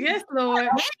January. Yes, Lord.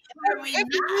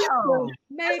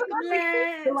 Make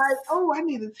plans. Like, oh, I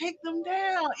need to take them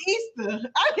down. Easter.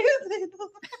 I need to take them down.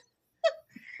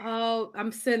 Oh,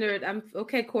 I'm centered. I'm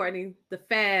okay, Courtney. The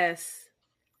fast.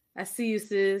 I see you,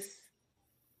 sis.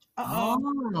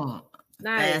 Oh,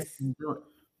 nice.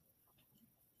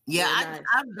 Yeah, nice.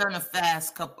 I've done a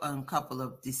fast couple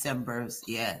of Decembers.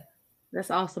 Yeah,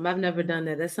 that's awesome. I've never done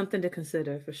that. That's something to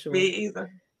consider for sure. Me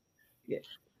either. Yeah.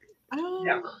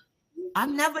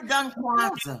 I've never done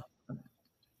Kwanzaa.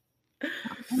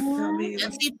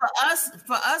 And see,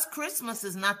 for us, Christmas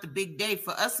is not the big day.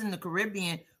 For us in the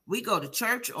Caribbean, we go to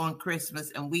church on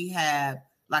Christmas and we have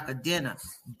like a dinner.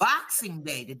 Boxing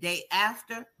Day, the day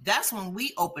after, that's when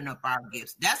we open up our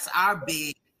gifts. That's our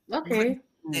big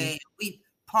day. We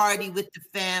party with the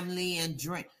family and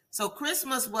drink. So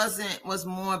Christmas was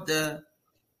more of the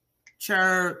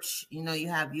church. You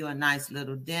have a nice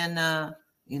little dinner,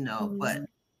 but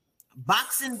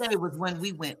Boxing Day was when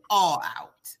we went all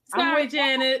out. Sorry,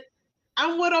 Janet.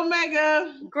 I'm with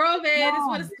Omega. Grove Ed is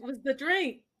what was the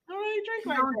drink. I don't really drink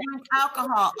like drink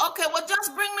alcohol. Okay, well,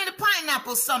 just bring me the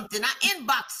pineapple something. I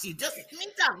inbox you. Just let me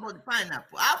talk about the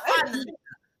pineapple. I'll find the liquor.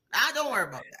 Don't worry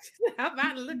about that. I'll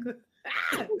find the liquor.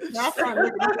 I'll find the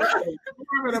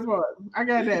liquor. I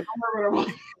got that. Don't worry about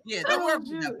it. Yeah, don't worry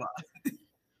about that part.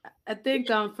 I think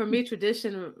for me,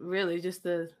 tradition really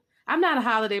I'm not a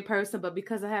holiday person, but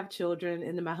because I have children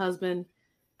and my husband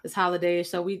is holiday,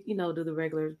 so we, do the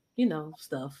regular,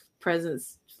 stuff,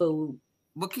 presents, food.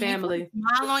 Family.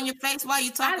 Smile on your face while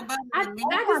you talk about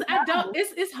it. I don't.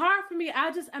 It's hard for me.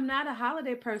 I'm not a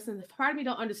holiday person. Part of me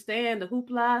don't understand the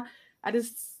hoopla. I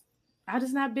just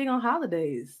not big on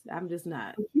holidays. I'm just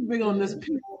not. You big on this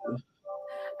people.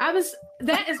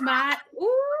 That is my. Ooh,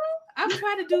 I'm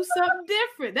trying to do something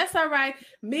different. That's all right.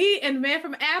 Me and the man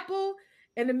from Apple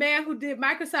and the man who did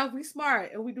Microsoft, we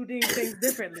smart and we do these things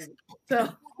differently. So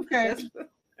okay,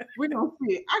 we don't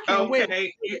see it. I can't wait.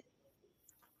 I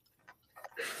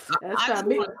just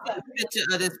want to take a picture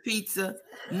of this pizza.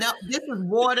 No, this is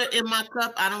water in my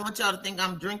cup. I don't want y'all to think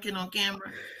I'm drinking on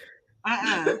camera.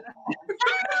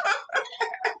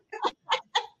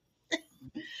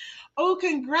 Oh,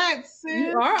 congrats, sis.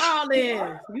 You are all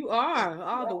in. You are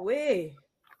all the way.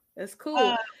 That's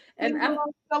cool. And I'm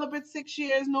gonna celebrate 6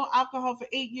 years, no alcohol for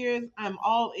 8 years. I'm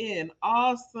all in.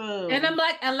 Awesome. And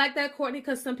I like that, Courtney,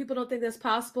 because some people don't think that's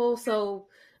possible. So,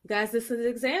 guys, this is an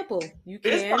example. You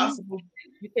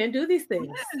can do these things.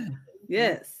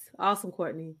 Yes. Awesome,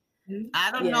 Courtney.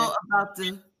 I don't know about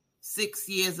the 6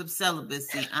 years of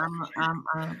celibacy.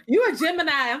 You a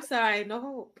Gemini. I'm sorry.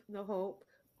 No hope.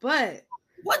 But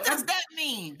what does that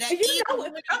mean? That either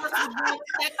one of us is doing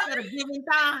sex at a given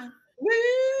time?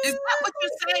 Is that what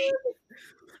you're saying?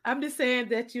 I'm just saying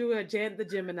that you are the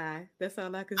Gemini. That's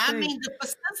all I can say. I mean,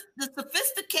 the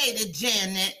sophisticated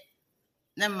Janet.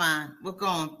 Never mind. We're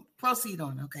going. Proceed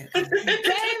on. Okay.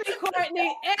 Jamie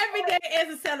Courtney, every day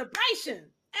is a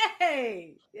celebration.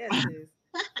 Hey. Yes,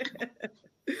 it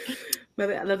is.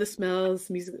 But I love the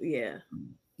smells, music. Yeah.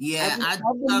 Yeah, I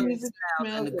love the music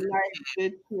smells, the light,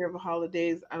 good cheer of the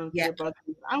holidays. I don't care about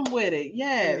this. I'm with it.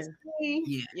 Yes.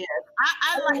 Yeah. Yes.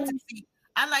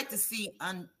 I like to see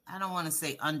I don't want to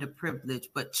say underprivileged,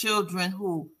 but children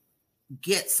who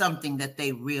get something that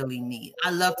they really need. I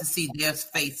love to see their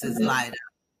faces light up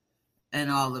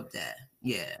and all of that.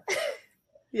 Yeah.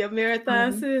 Your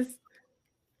marathon, sis?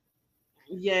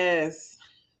 Yes.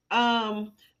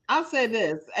 I'll say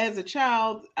this. As a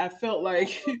child, I felt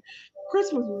like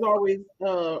Christmas was always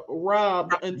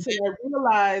robbed until I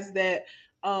realized that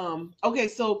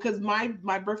so because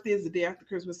my birthday is the day after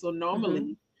Christmas, so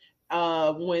normally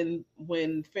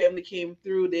when family came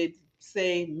through, they'd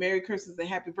say Merry Christmas and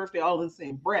Happy Birthday all in the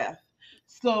same breath.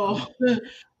 So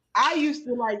I used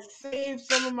to like save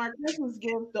some of my Christmas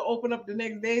gifts to open up the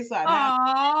next day, so I'd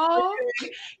have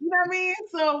you know what I mean?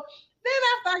 So then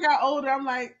after I got older, I'm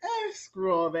like,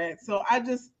 screw all that. So I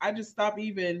just stopped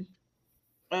even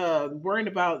worrying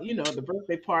about, the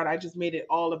birthday part. I just made it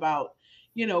all about,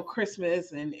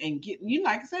 Christmas and getting,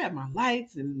 like I said, my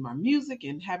lights and my music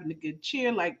and having a good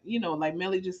cheer, like, like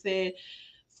Melly just said,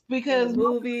 because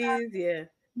movies,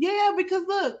 yeah, because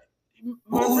look,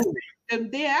 the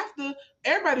day after,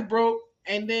 everybody broke,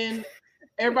 and then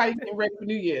everybody getting ready for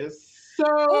New Year's. So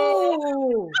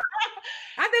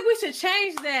I think we should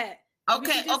change that.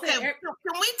 Okay. Can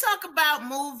we talk about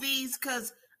movies?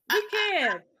 Because we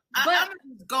can. I'm gonna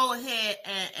just go ahead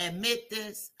and admit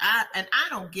this. I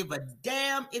don't give a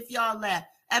damn if y'all laugh.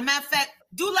 As a matter of fact,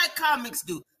 do like comics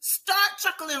do. Start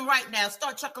chuckling right now.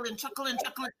 Start chuckling.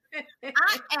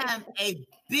 I am a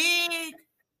big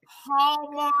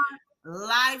Hallmark,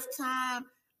 Lifetime.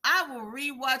 I will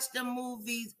rewatch the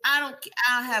movies. I don't care.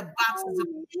 I'll have boxes of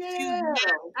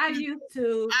I used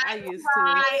to.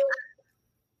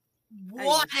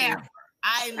 Whatever.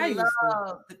 I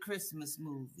love the Christmas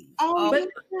movies.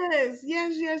 Yes.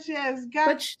 You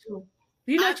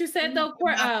know what you said though,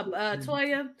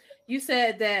 Toya? You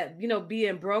said that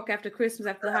being broke after Christmas,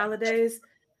 after the holidays.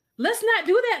 Let's not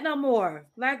do that no more.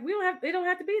 Like it don't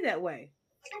have to be that way.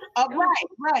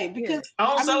 Right. Because I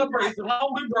don't celebrate. So I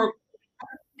don't be broke.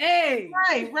 Hey.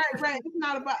 Right. It's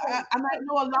not about. I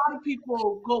know a lot of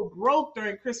people go broke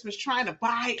during Christmas trying to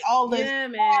buy all this. Yeah,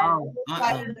 man.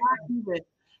 Like, not even.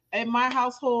 In my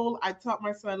household, I taught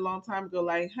my son a long time ago,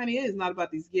 like, honey, it is not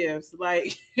about these gifts.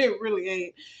 Like, it really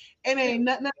ain't. It ain't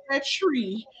nothing of that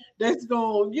tree that's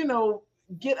going to,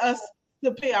 get us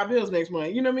to pay our bills next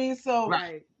month. You know what I mean? So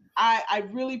right. I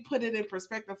really put it in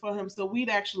perspective for him. So we'd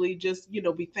actually just,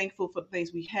 be thankful for the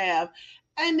things we have.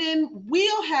 And then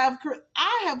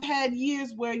I have had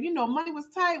years where, money was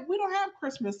tight. We don't have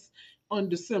Christmas on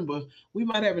December. We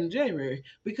might have in January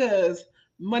because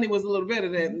money was a little better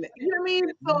than, you know what I mean?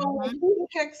 So who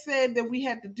the heck said that we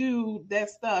had to do that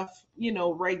stuff,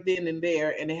 right then and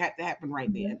there, and it had to happen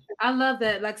right then. I love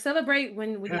that. Like, celebrate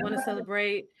when you want to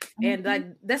celebrate. And like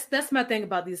that's my thing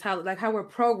about these holidays, like how we're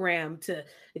programmed to,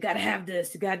 you got to have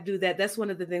this, you got to do that. That's one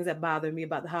of the things that bother me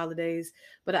about the holidays.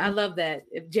 But I love that.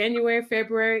 If January,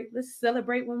 February, let's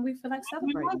celebrate when we feel like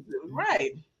celebrating.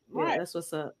 Right. Yeah, that's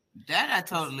what's up. That I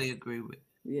totally agree with.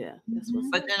 Yeah, that's what's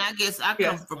up. But then I guess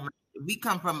we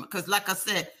come from, because like I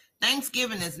said,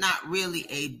 Thanksgiving is not really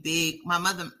a big, my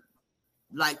mother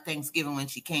liked Thanksgiving when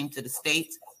she came to the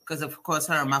States, because of course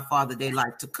her and my father, they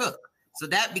like to cook. So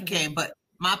that became, but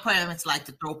my parents like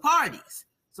to throw parties.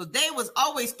 So they was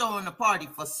always throwing a party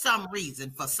for some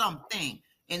reason, for something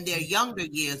in their younger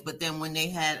years. But then when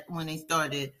they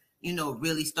started,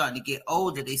 really starting to get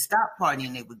older, they stopped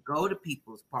partying. They would go to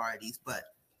people's parties. But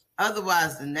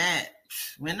otherwise than that,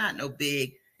 we're not no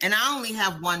big. And I only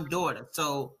have one daughter.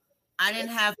 So I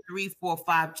didn't have 3, 4,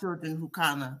 5 children who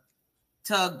kind of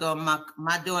tugged on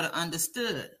my daughter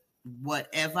understood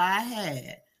whatever I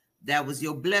had, that was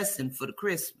your blessing for the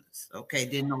Christmas. Okay.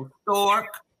 Didn't no stork,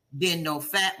 didn't no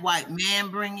fat white man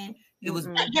bringing. It was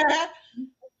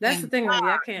that's the thing, lady.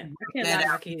 I can't lie to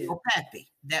my kids. Pappy.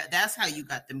 That's how you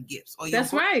got them gifts.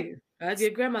 That's right. Your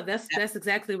grandma. That's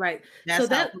exactly right. So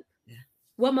that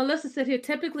what Melissa said here,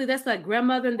 typically that's like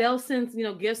grandmother, and they'll send,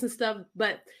 gifts and stuff.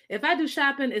 But if I do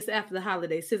shopping, it's after the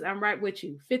holidays. Since I'm right with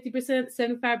you, 50%,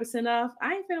 75% off.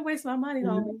 I ain't finna waste my money,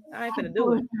 homie. I ain't finna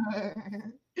do it.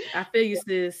 I feel you,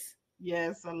 sis.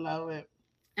 Yes, I love it.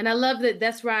 And I love that.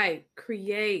 That's right.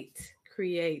 Create,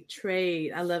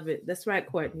 trade. I love it. That's right,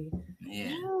 Courtney.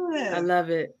 Yeah. I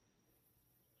love it.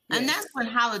 And that's when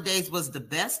holidays was the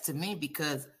best to me,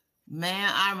 because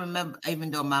man, I remember,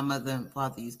 even though my mother and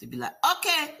father used to be like,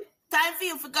 okay, time for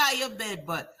you to forget your bed,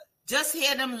 but just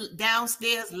hear them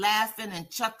downstairs laughing and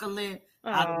chuckling,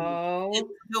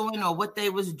 doing or what they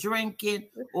was drinking,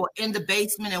 or in the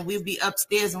basement, and we'd be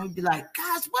upstairs and we'd be like,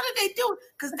 gosh, what are they doing?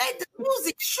 Because the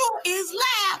music sure is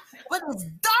loud, but it's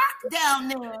dark down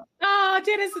there. Oh,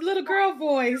 Janice's little girl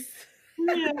voice.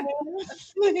 Yeah.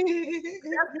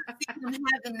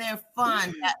 Having their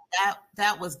fun.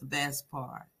 That was the best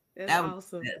part. That was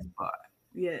awesome. The best part.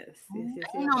 Yes.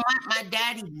 My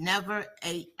daddy never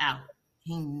ate out.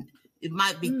 It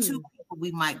might be 2 people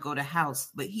we might go to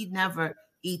house, but he never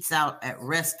eats out at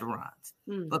restaurants.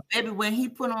 But baby, when he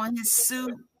put on his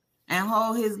suit and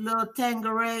hold his little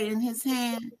Tanqueray in his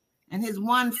hand and his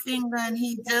one finger, and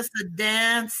he just a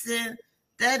dancing,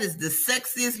 that is the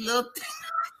sexiest little thing.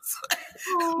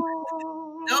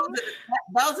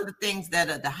 Those are the things that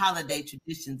are the holiday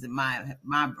traditions in my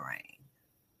brain.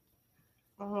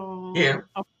 Oh, yeah.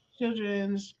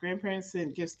 Children's grandparents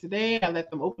sent gifts today. I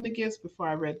let them open the gifts before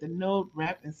I read the note,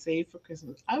 wrapped and saved for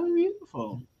Christmas. Oh,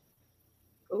 beautiful.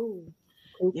 Oh,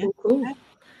 cool.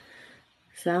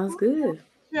 Sounds good.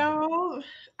 Yo,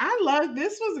 I love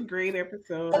this. Was a great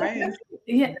episode, right?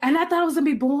 Yeah, and I thought it was gonna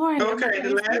be boring. Okay,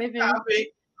 the last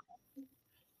topic.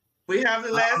 We have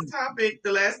the last topic.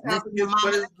 The last topic is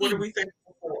what are we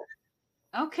thankful for?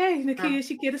 Okay, Nakia,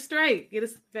 she get us straight. Get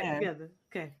us back together.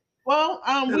 Okay. Well,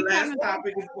 the last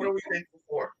topic is what are we thankful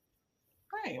for?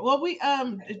 Right. Well,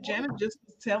 Janet just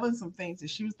was telling some things that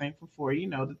she was thankful for.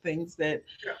 The things that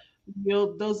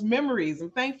those memories.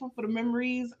 I'm thankful for the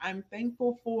memories. I'm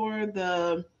thankful for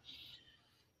the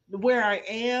where I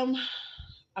am.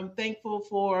 I'm thankful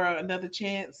for another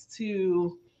chance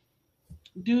to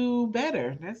do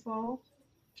better. That's all.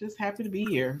 Just happy to be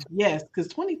here. Yes, because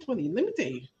 2020, let me tell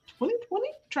you, 2020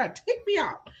 tried to take me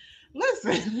out.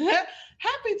 Listen,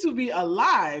 happy to be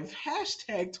alive.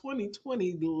 Hashtag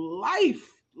 2020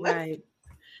 life. Right.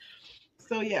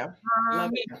 So yeah. I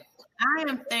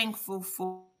am thankful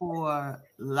for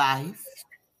life.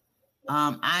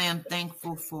 I am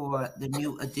thankful for the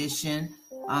new addition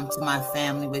to my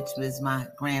family, which was my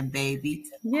grandbaby,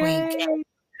 Queen Kate.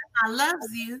 I love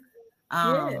you.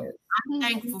 I'm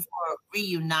thankful for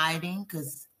reuniting,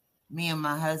 because me and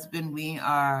my husband, we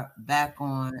are back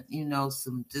on,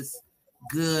 some just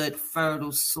good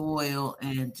fertile soil,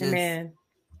 and just,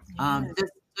 I'm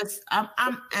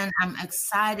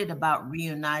excited about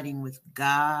reuniting with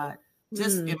God,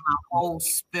 just in my whole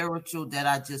spiritual, that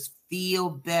I just feel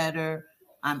better.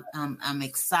 I'm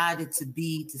excited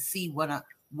to see what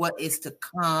is to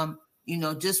come,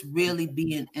 just really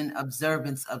being in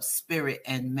observance of spirit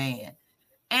and man.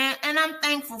 And I'm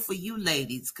thankful for you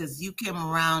ladies, because you came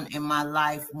around in my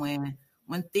life when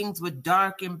things were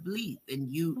dark and bleak,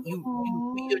 and you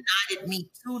reunited me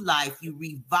to life. You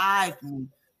revived me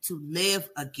to live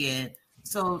again.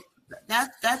 So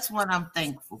that's what I'm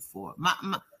thankful for.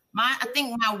 I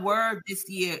think my word this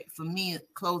year for me,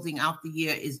 closing out the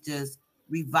year, is just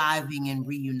reviving and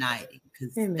reuniting,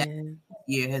 because that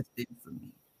year has been for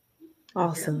me.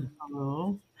 Awesome.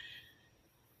 Hello.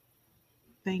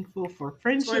 Thankful for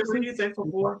friendship. What are you thankful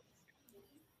for?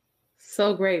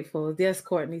 So grateful. Yes,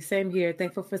 Courtney. Same here.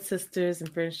 Thankful for sisters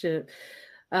and friendship.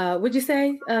 What'd you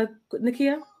say,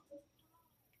 Nakia?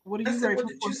 What are you grateful for? What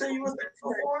did you say you were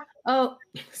thankful for? Oh,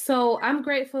 so I'm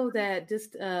grateful that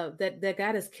just that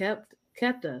God has kept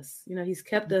us. He's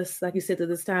kept us, like you said, to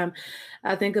this time.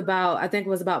 I think it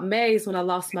was about May when I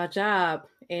lost my job,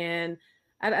 and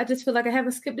I just feel like I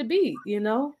haven't skipped a beat.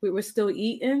 We were still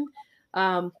eating.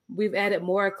 We've added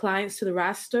more clients to the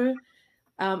roster.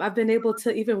 I've been able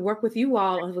to even work with you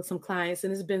all with some clients,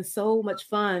 and it's been so much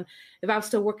fun. If I was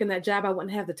still working that job, I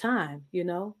wouldn't have the time, you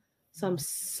know? So I'm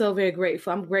so very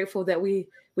grateful. I'm grateful that we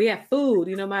have food.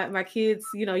 You know, my kids,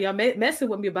 you know, y'all messing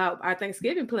with me about our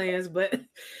Thanksgiving plans, but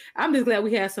I'm just glad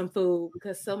we have some food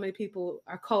because so many people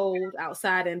are cold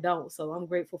outside and don't. So I'm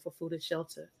grateful for food and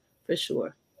shelter for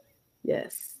sure.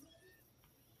 Yes.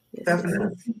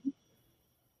 Definitely.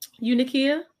 You,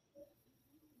 Nakia?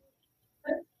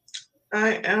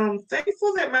 I am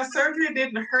thankful that my surgery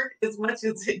didn't hurt as much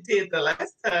as it did the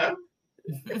last time.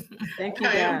 Thank you,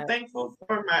 I God. am thankful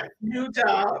for my new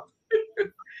job.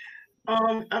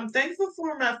 I'm thankful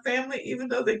for my family, even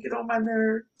though they get on my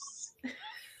nerves.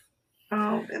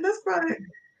 And that's probably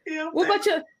What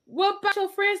about your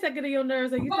friends that get on your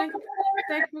nerves? Are you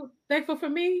thankful for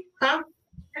me? Huh?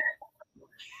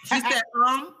 She said,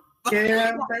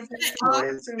 Yeah, I'm thankful for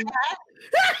it too.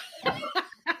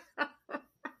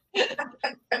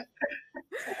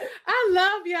 I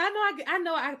love you. I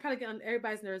know I probably get on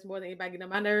everybody's nerves more than anybody get on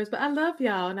my nerves, but I love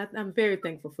y'all, and I'm very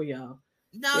thankful for y'all.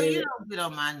 No, you don't get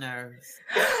on my nerves.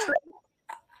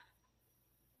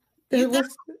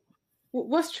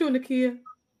 What's true, Nakia?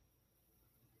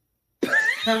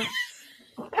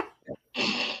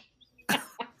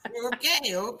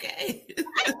 Okay.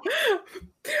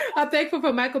 I'm thankful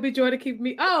for Michael B. Jordan keeping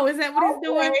me. Oh, is that what he's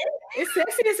doing? Is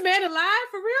Sexiest Man alive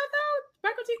for real though?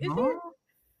 Michael T.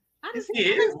 Is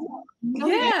he?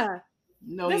 Yeah.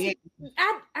 No, he ain't.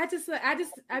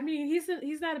 I mean,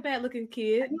 he's not a bad looking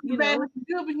kid. He's bad looking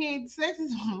good, but he ain't sexy.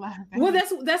 Well,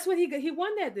 that's what he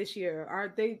won that this year.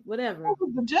 Are they whatever?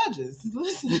 The judges.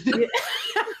 Listen. Yeah.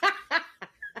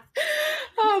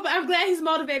 Oh, but I'm glad he's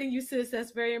motivating you, sis.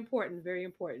 That's very important. Very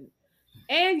important.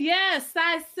 And yes,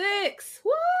 size 6.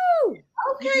 Woo!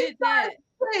 Okay, you did that.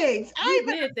 6. I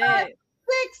did that. 6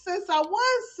 since I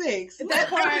was 6. That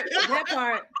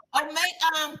part.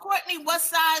 Oh, Courtney, what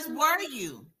size were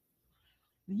you?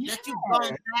 Yeah. That you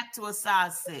gone back to a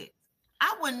size 6?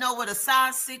 I wouldn't know what a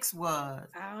size 6 was.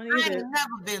 I ain't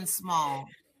never been small.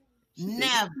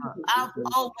 Never. I've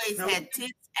always had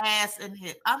tits, ass, and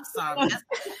hip. I'm sorry.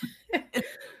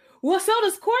 Well, so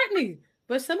does Courtney,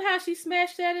 but somehow she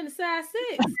smashed that in a size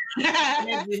 6.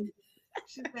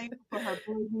 She's thankful for her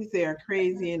babies. They are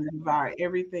crazy and devour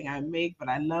everything I make, but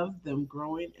I love them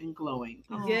growing and glowing.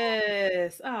 Oh.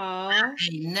 Yes. Aww. I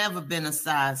ain't never been a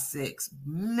size 6.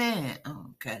 Man.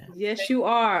 Okay. Yes, you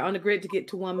are on the grid to get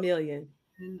to 1 million.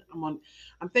 I'm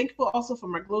thankful also for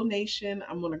my Glow Nation.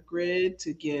 I'm on a grid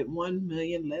to get 1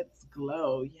 million. Let's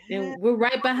glow. Yeah. And we're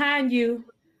right behind you.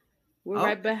 We're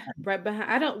right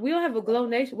behind. We don't have a Glow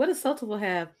Nation. What does Soulful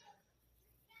have?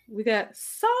 We got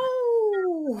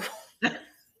Soul.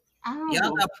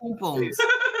 Y'all got poo-poos.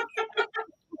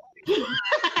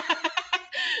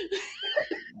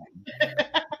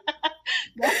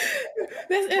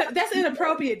 That's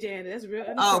inappropriate, Janet. That's real.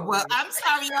 Oh well, I'm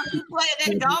sorry, y'all keep playing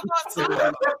that doggone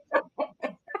song.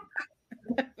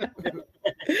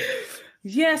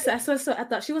 Yes, I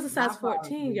thought she was a size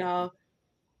 14, y'all.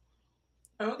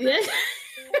 Okay. Yeah.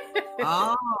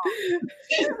 Oh.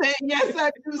 Yes,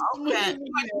 I do.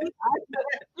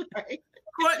 Okay.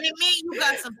 Courtney, you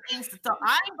got some things to talk.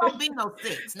 I ain't gonna be no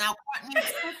 6. Now, Courtney,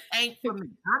 6 ain't for me.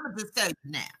 I'm gonna just tell you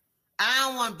now. I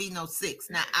don't want to be no 6.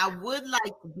 Now, I would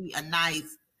like to be a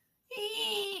nice,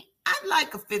 I'd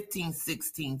like a 15,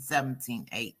 16, 17,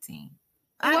 18.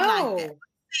 I like that.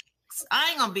 6. I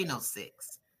ain't gonna be no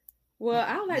 6. Well,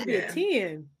 I would like to be a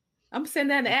 10. I'm saying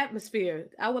that in the atmosphere.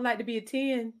 I would like to be a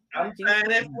 10. I'm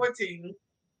fine at 14.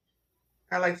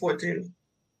 I like 14.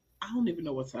 I don't even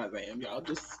know what size I am, y'all.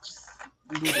 Just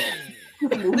I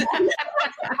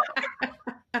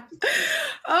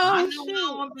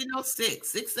don't want to be no 6.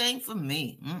 6 ain't for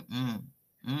me.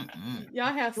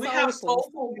 Y'all have we have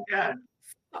Soulful. Yeah.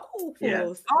 Soulful.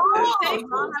 Yes.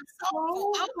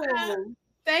 Soulful.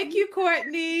 Thank you,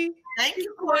 Courtney. Thank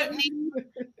you, Courtney.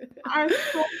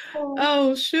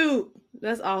 Oh shoot,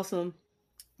 that's awesome.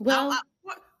 Well,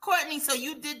 Courtney, so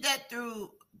you did that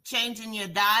through changing your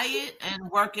diet and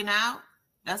working out?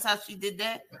 That's how she did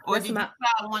that? Or did you try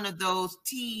one of those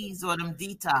teas or them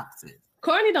detoxes?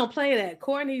 Courtney don't play that.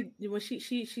 Courtney, when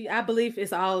she I believe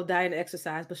it's all diet and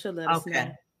exercise, but she'll let us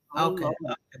know. Okay.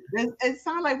 It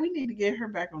sounds like we need to get her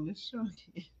back on the show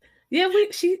again. Yeah, we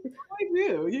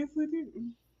do. Yes, we do.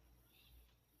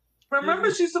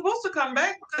 Remember, she's supposed to come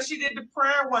back because she did the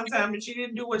prayer one time and she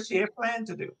didn't do what she had planned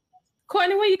to do.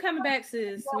 Courtney, when you coming back,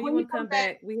 sis? When you want to come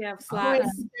back? We have slots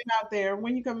out there.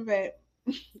 When you coming back?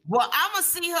 Well, I'm gonna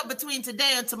see her between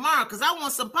today and tomorrow because I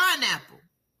want some pineapple.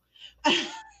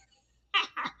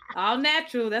 All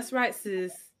natural. That's right,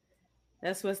 sis.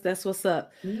 That's what's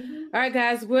up. Mm-hmm. All right,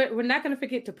 guys, we're not going to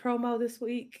forget to promo this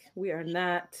week. We are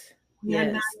not. You're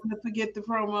not going to forget the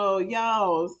promo,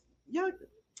 y'all.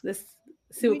 Let's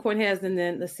see what Courtney has, and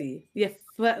then let's see. Yeah,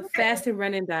 fasting,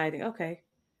 running, dieting. Okay.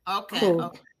 Okay. Cool.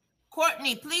 Okay.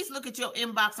 Courtney, please look at your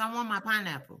inbox. I want my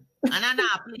pineapple. And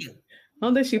please.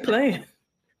 Unless she playing.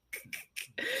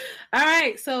 All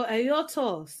right. So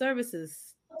Ayoto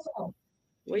Services.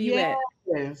 Where you at?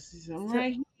 Yes, I'm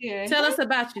right here. Tell us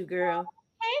about you, girl.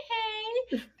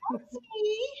 Hey, that's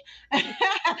me.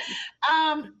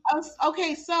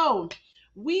 Okay, so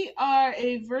we are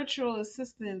a virtual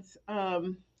assistance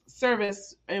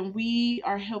service, and we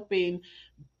are helping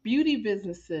beauty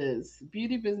business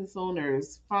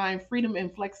owners find freedom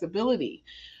and flexibility.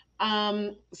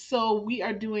 So we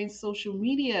are doing social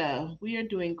media, we are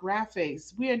doing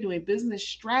graphics, we are doing business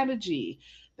strategy.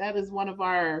 That is one of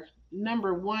our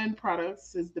number one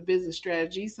products, is the business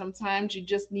strategy. Sometimes you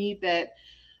just need that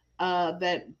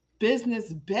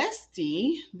business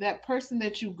bestie, that person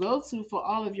that you go to for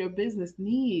all of your business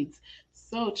needs.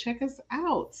 So check us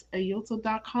out.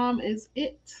 Ayoto.com is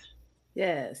it.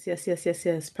 Yes.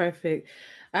 Perfect.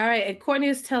 All right. And Courtney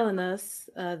is telling us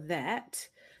that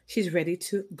she's ready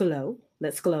to glow.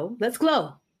 Let's glow.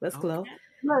 Okay.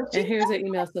 Look, and here's her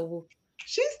email. So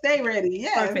she stay ready.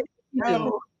 Yeah. Perfect.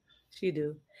 She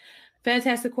do.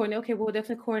 Fantastic, Courtney. Okay, we'll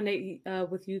definitely coordinate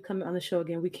with you coming on the show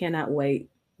again. We cannot wait.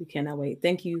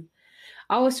 Thank you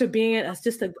always for being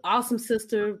just an awesome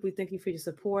sister. We thank you for your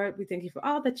support. We thank you for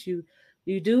all that you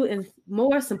do, and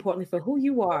most importantly, for who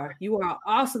you are. You are an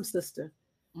awesome sister.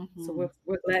 Mm-hmm. So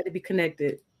we're glad to be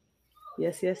connected.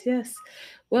 Yes.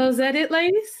 Well, is that it,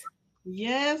 ladies?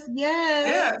 Yes.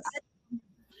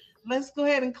 Let's go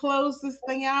ahead and close this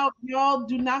thing out. Y'all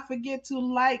do not forget to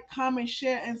like, comment,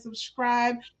 share, and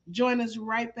subscribe. Join us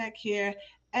right back here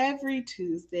every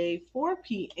Tuesday, 4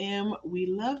 p.m. We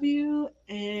love you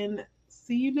and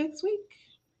see you next week.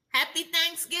 Happy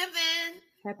Thanksgiving.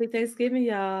 Happy Thanksgiving,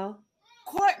 y'all.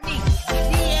 Courtney,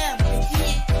 DM.